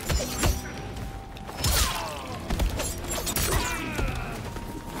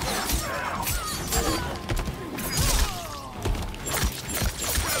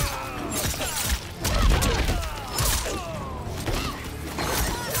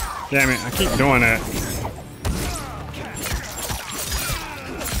 Damn it, I keep doing that.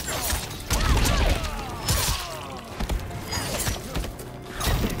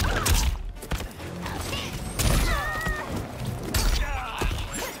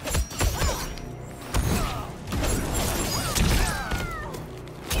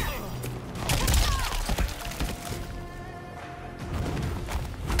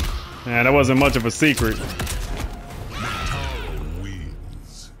 Man, that wasn't much of a secret. Natara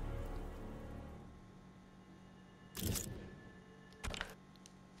wins.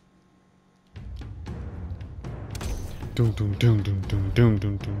 Doom doom doom doom doom doom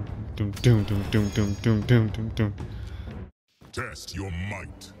doom doom doom doom doom doom doom doom doom doom doom. Test your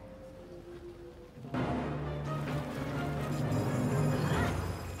might.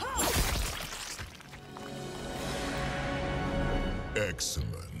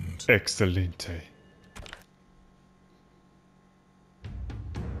 Excellent. Excelente.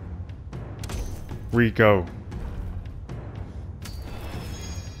 Rico.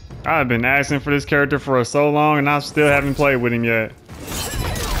 I've been asking for this character for so long and I still haven't played with him yet.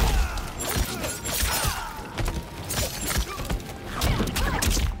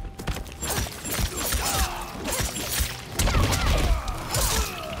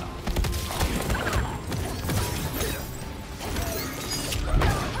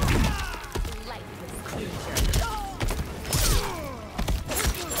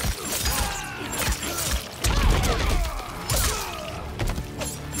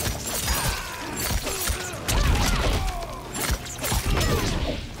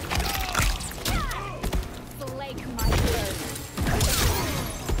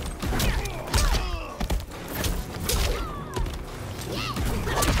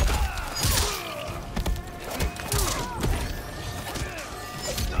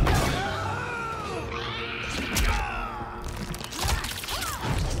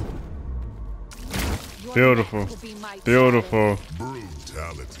 Beautiful. Beautiful.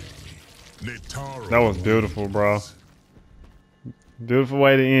 Brutality. Natara That was beautiful, bro. Beautiful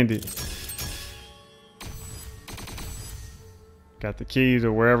way to end it. Got the key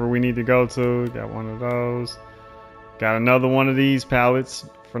to wherever we need to go to. Got one of those. Got another one of these pallets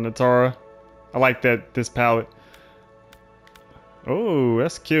from Natara. I like this pallet. Oh,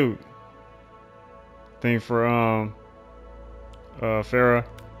 that's cute. Thing for Farah.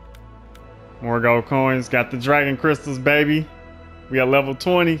 More gold coins. Got the dragon crystals, baby. We got level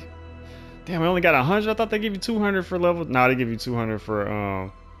 20. Damn, we only got 100. I thought they give you 200 for level. No, they give you 200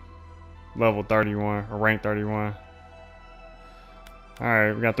 for level 31 or rank 31. All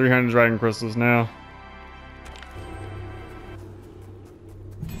right, we got 300 dragon crystals now.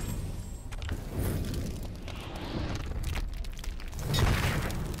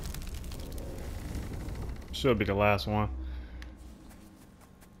 Should be the last one.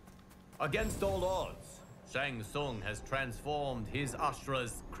 Against all odds, Shang Tsung has transformed his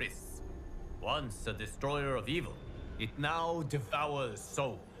Ashra's Chris. Once a destroyer of evil, it now devours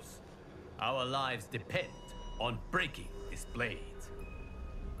souls. Our lives depend on breaking this blade.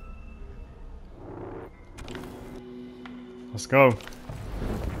 Let's go.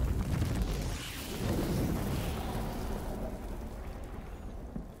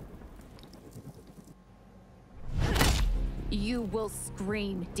 You will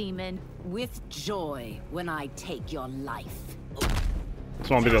scream, demon. With joy when I take your life. This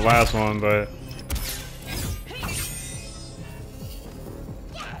won't be the last one, but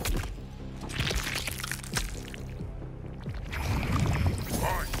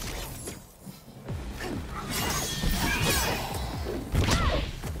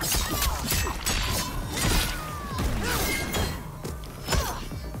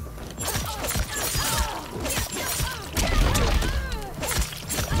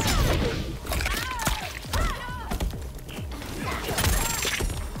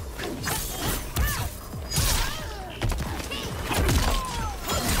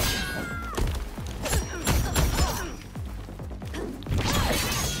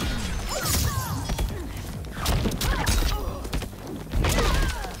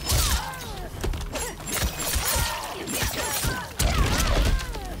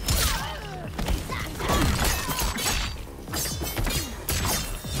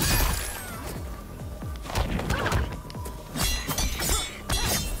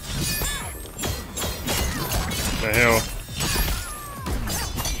the hell.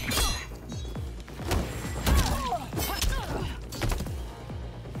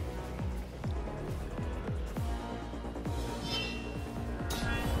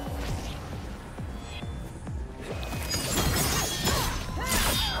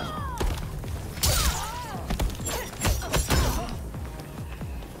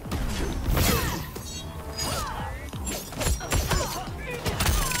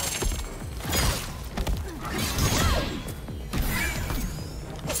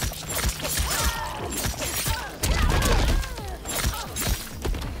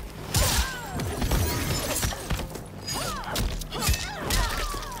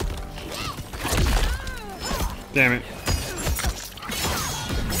 Damn it.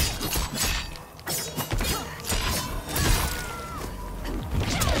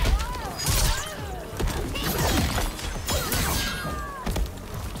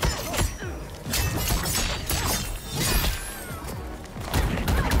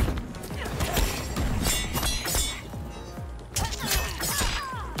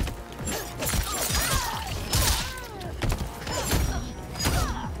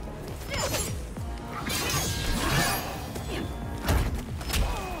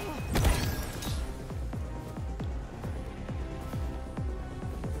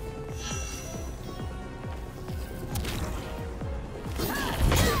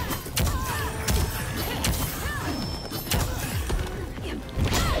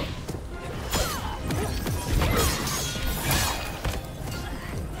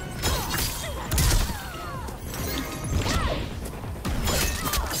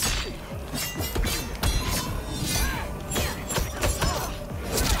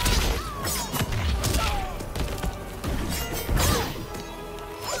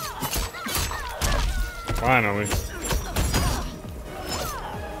 Finally.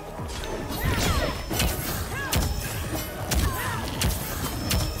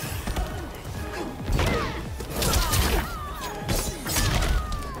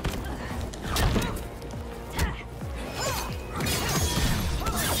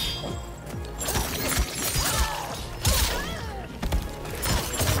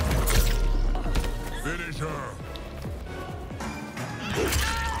 Finish her.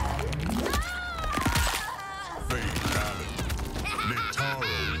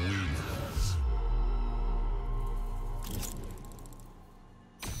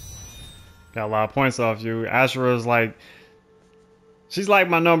 Got a lot of points off you. Ashura's like, she's like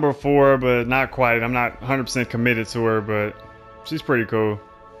my number 4, but not quite. I'm not 100% committed to her, but she's pretty cool.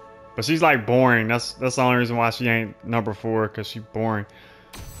 But she's like boring. That's the only reason why she ain't number 4, because she's boring.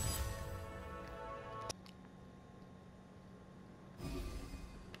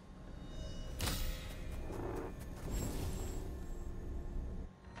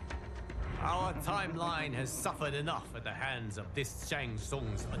 Our timeline has suffered enough at the hands of this Shang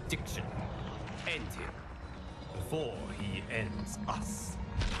Tsung's addiction. End him before he ends us.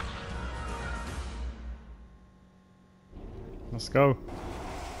 Let's go.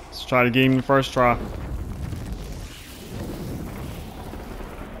 Let's try to get him the first try.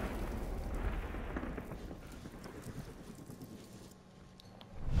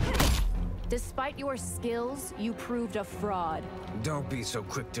 Despite your skills, you proved a fraud. Don't be so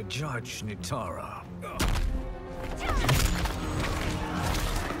quick to judge, Natara.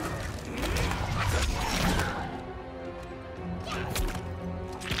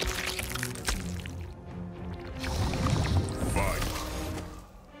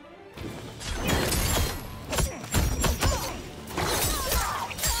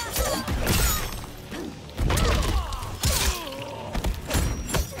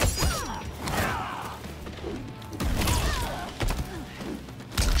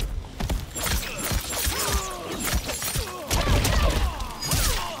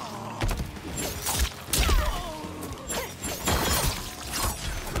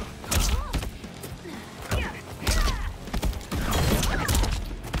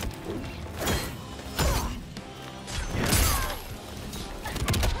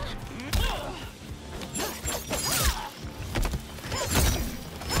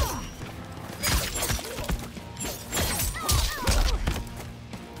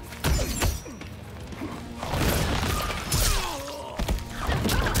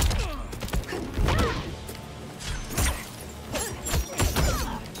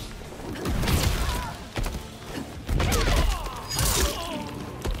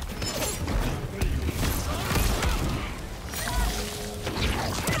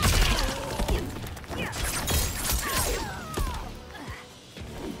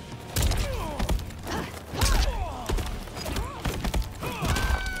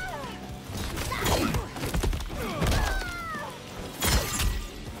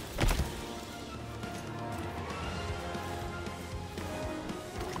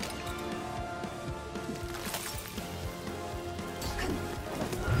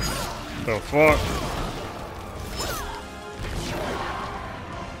 The fuck?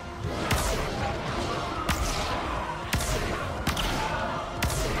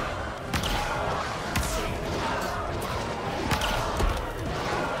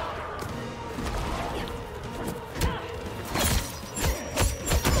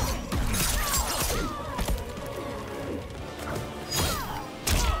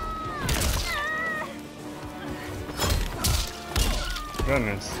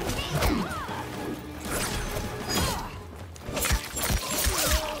 Goodness.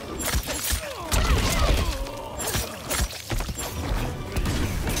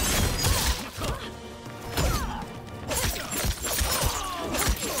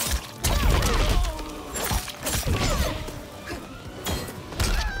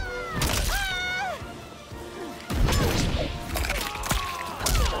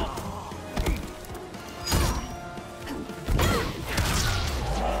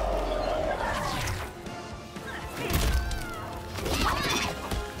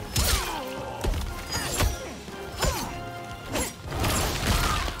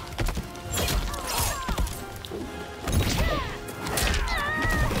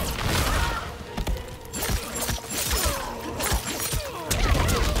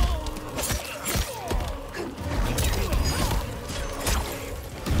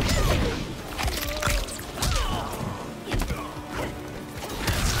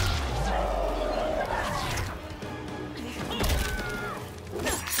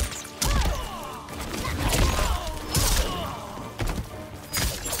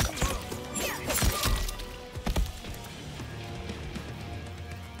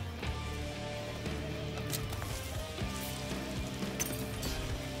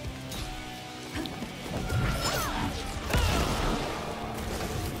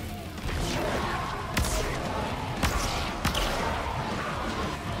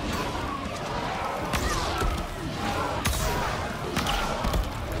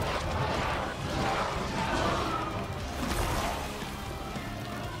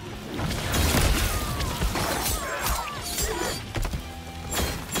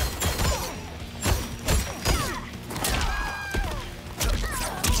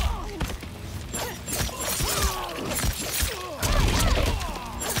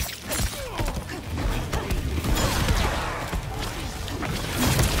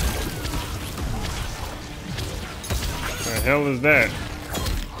 hell is that?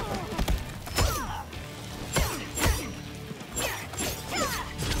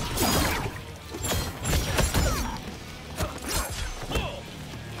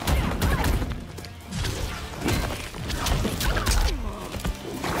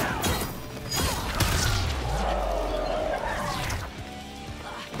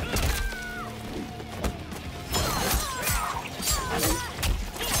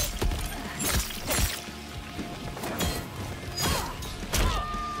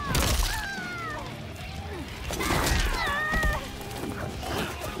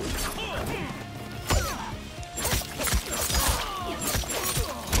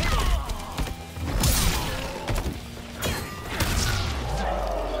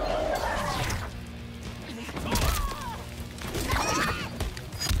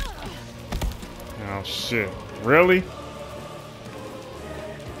 Oh shit, really?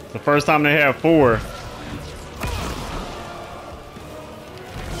 The first time they had 4.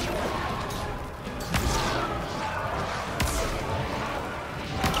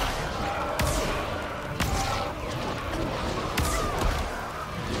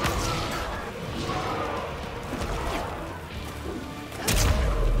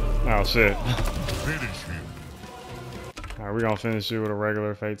 Oh shit. Finish him. Alright, we're gonna finish you with a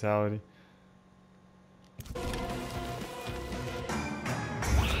regular fatality.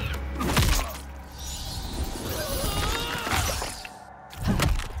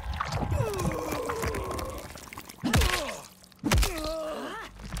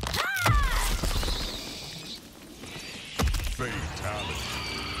 Fatality.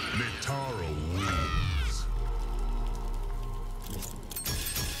 Natara wins.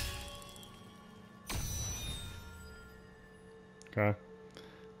 Okay.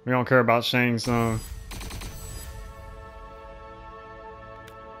 We don't care about Shang Tsung.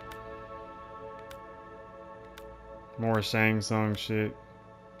 More Shang Tsung shit.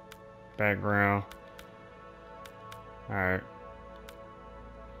 Background. Alright.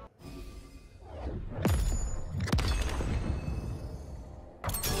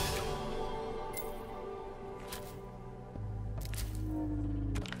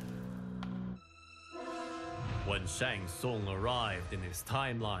 When Shang Tsung arrived in his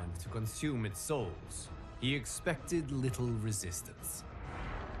timeline to consume its souls, he expected little resistance.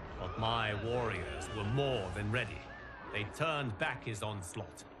 But my warriors were more than ready. They turned back his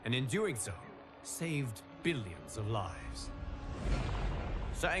onslaught, and in doing so, saved billions of lives.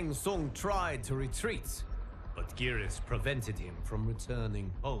 Shang Tsung tried to retreat, but Geras prevented him from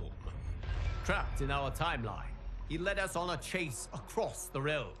returning home. Trapped in our timeline, he led us on a chase across the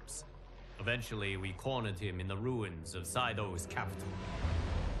realms. Eventually, we cornered him in the ruins of Saido's capital.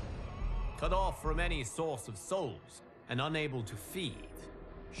 Cut off from any source of souls and unable to feed,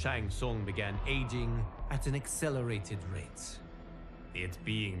 Shang Tsung began aging at an accelerated rate. It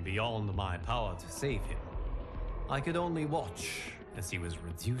being beyond my power to save him, I could only watch as he was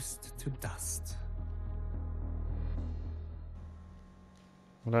reduced to dust.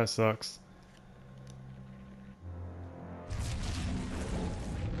 Well, that sucks.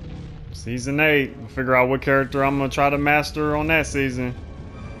 Season 8. We'll figure out what character I'm gonna try to master on that season.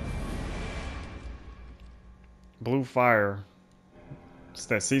 Blue Fire. It's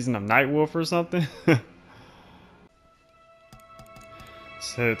that season of Nightwolf or something. Let's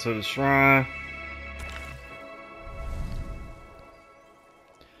head to the shrine.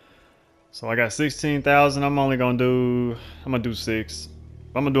 So I got 16,000. I'm gonna do 6.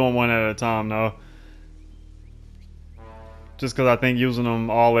 I'm gonna do them one at a time though. Just because I think using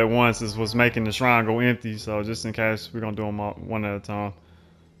them all at once is what's making the shrine go empty. So just in case, we're gonna do them all one at a time.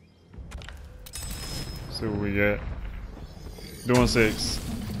 See what we get. Doing 6.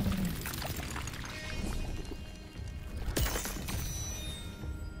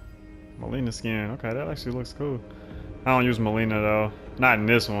 Melina skin. Okay, that actually looks cool. I don't use Melina though. Not in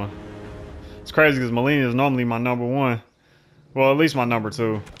this one. It's crazy because Melina is normally my number 1. Well, at least my number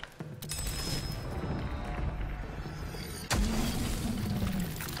 2.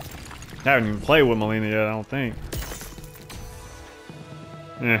 I haven't even played with Melina yet, I don't think.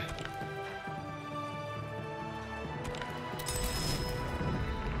 Yeah.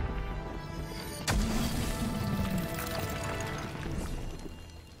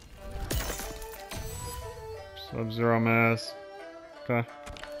 Sub-Zero mask. Okay.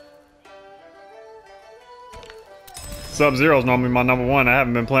 Sub-Zero's normally my number 1. I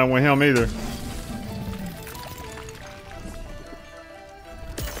haven't been playing with him either.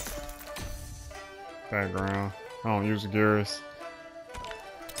 Background. I don't use the Geras.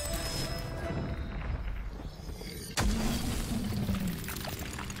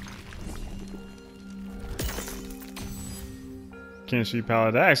 Kenshi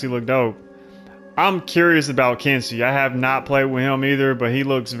palette. That actually looked dope. I'm curious about Kenshi. I have not played with him either, but he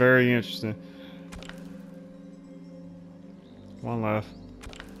looks very interesting. One left.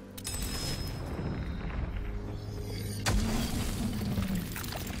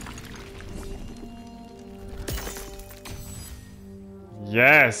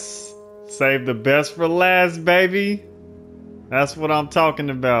 Yes! Save the best for last, baby! That's what I'm talking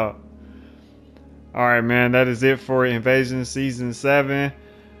about. Alright, man, that is it for Invasion Season 7.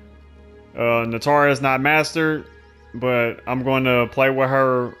 Natara is not mastered, but I'm going to play with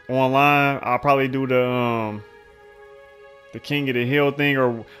her online. I'll probably do the King of the Hill thing,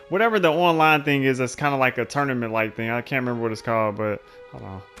 or whatever the online thing is. It's kind of like a tournament-like thing. I can't remember what it's called, but hold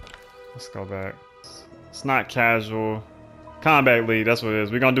on. Let's go back. It's not casual. Combat League, that's what it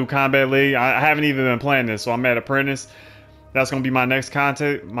is. We're going to do Combat League. I haven't even been playing this, so I'm at Apprentice. That's going to be my next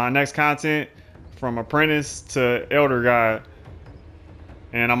content. My next content from Apprentice to Elder God.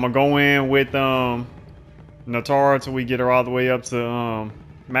 And I'm going to go in with Natara till we get her all the way up to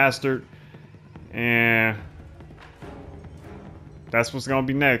Mastered. And that's what's going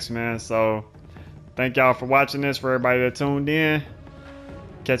to be next, man. So thank y'all for watching this. For everybody that tuned in.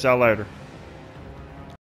 Catch y'all later.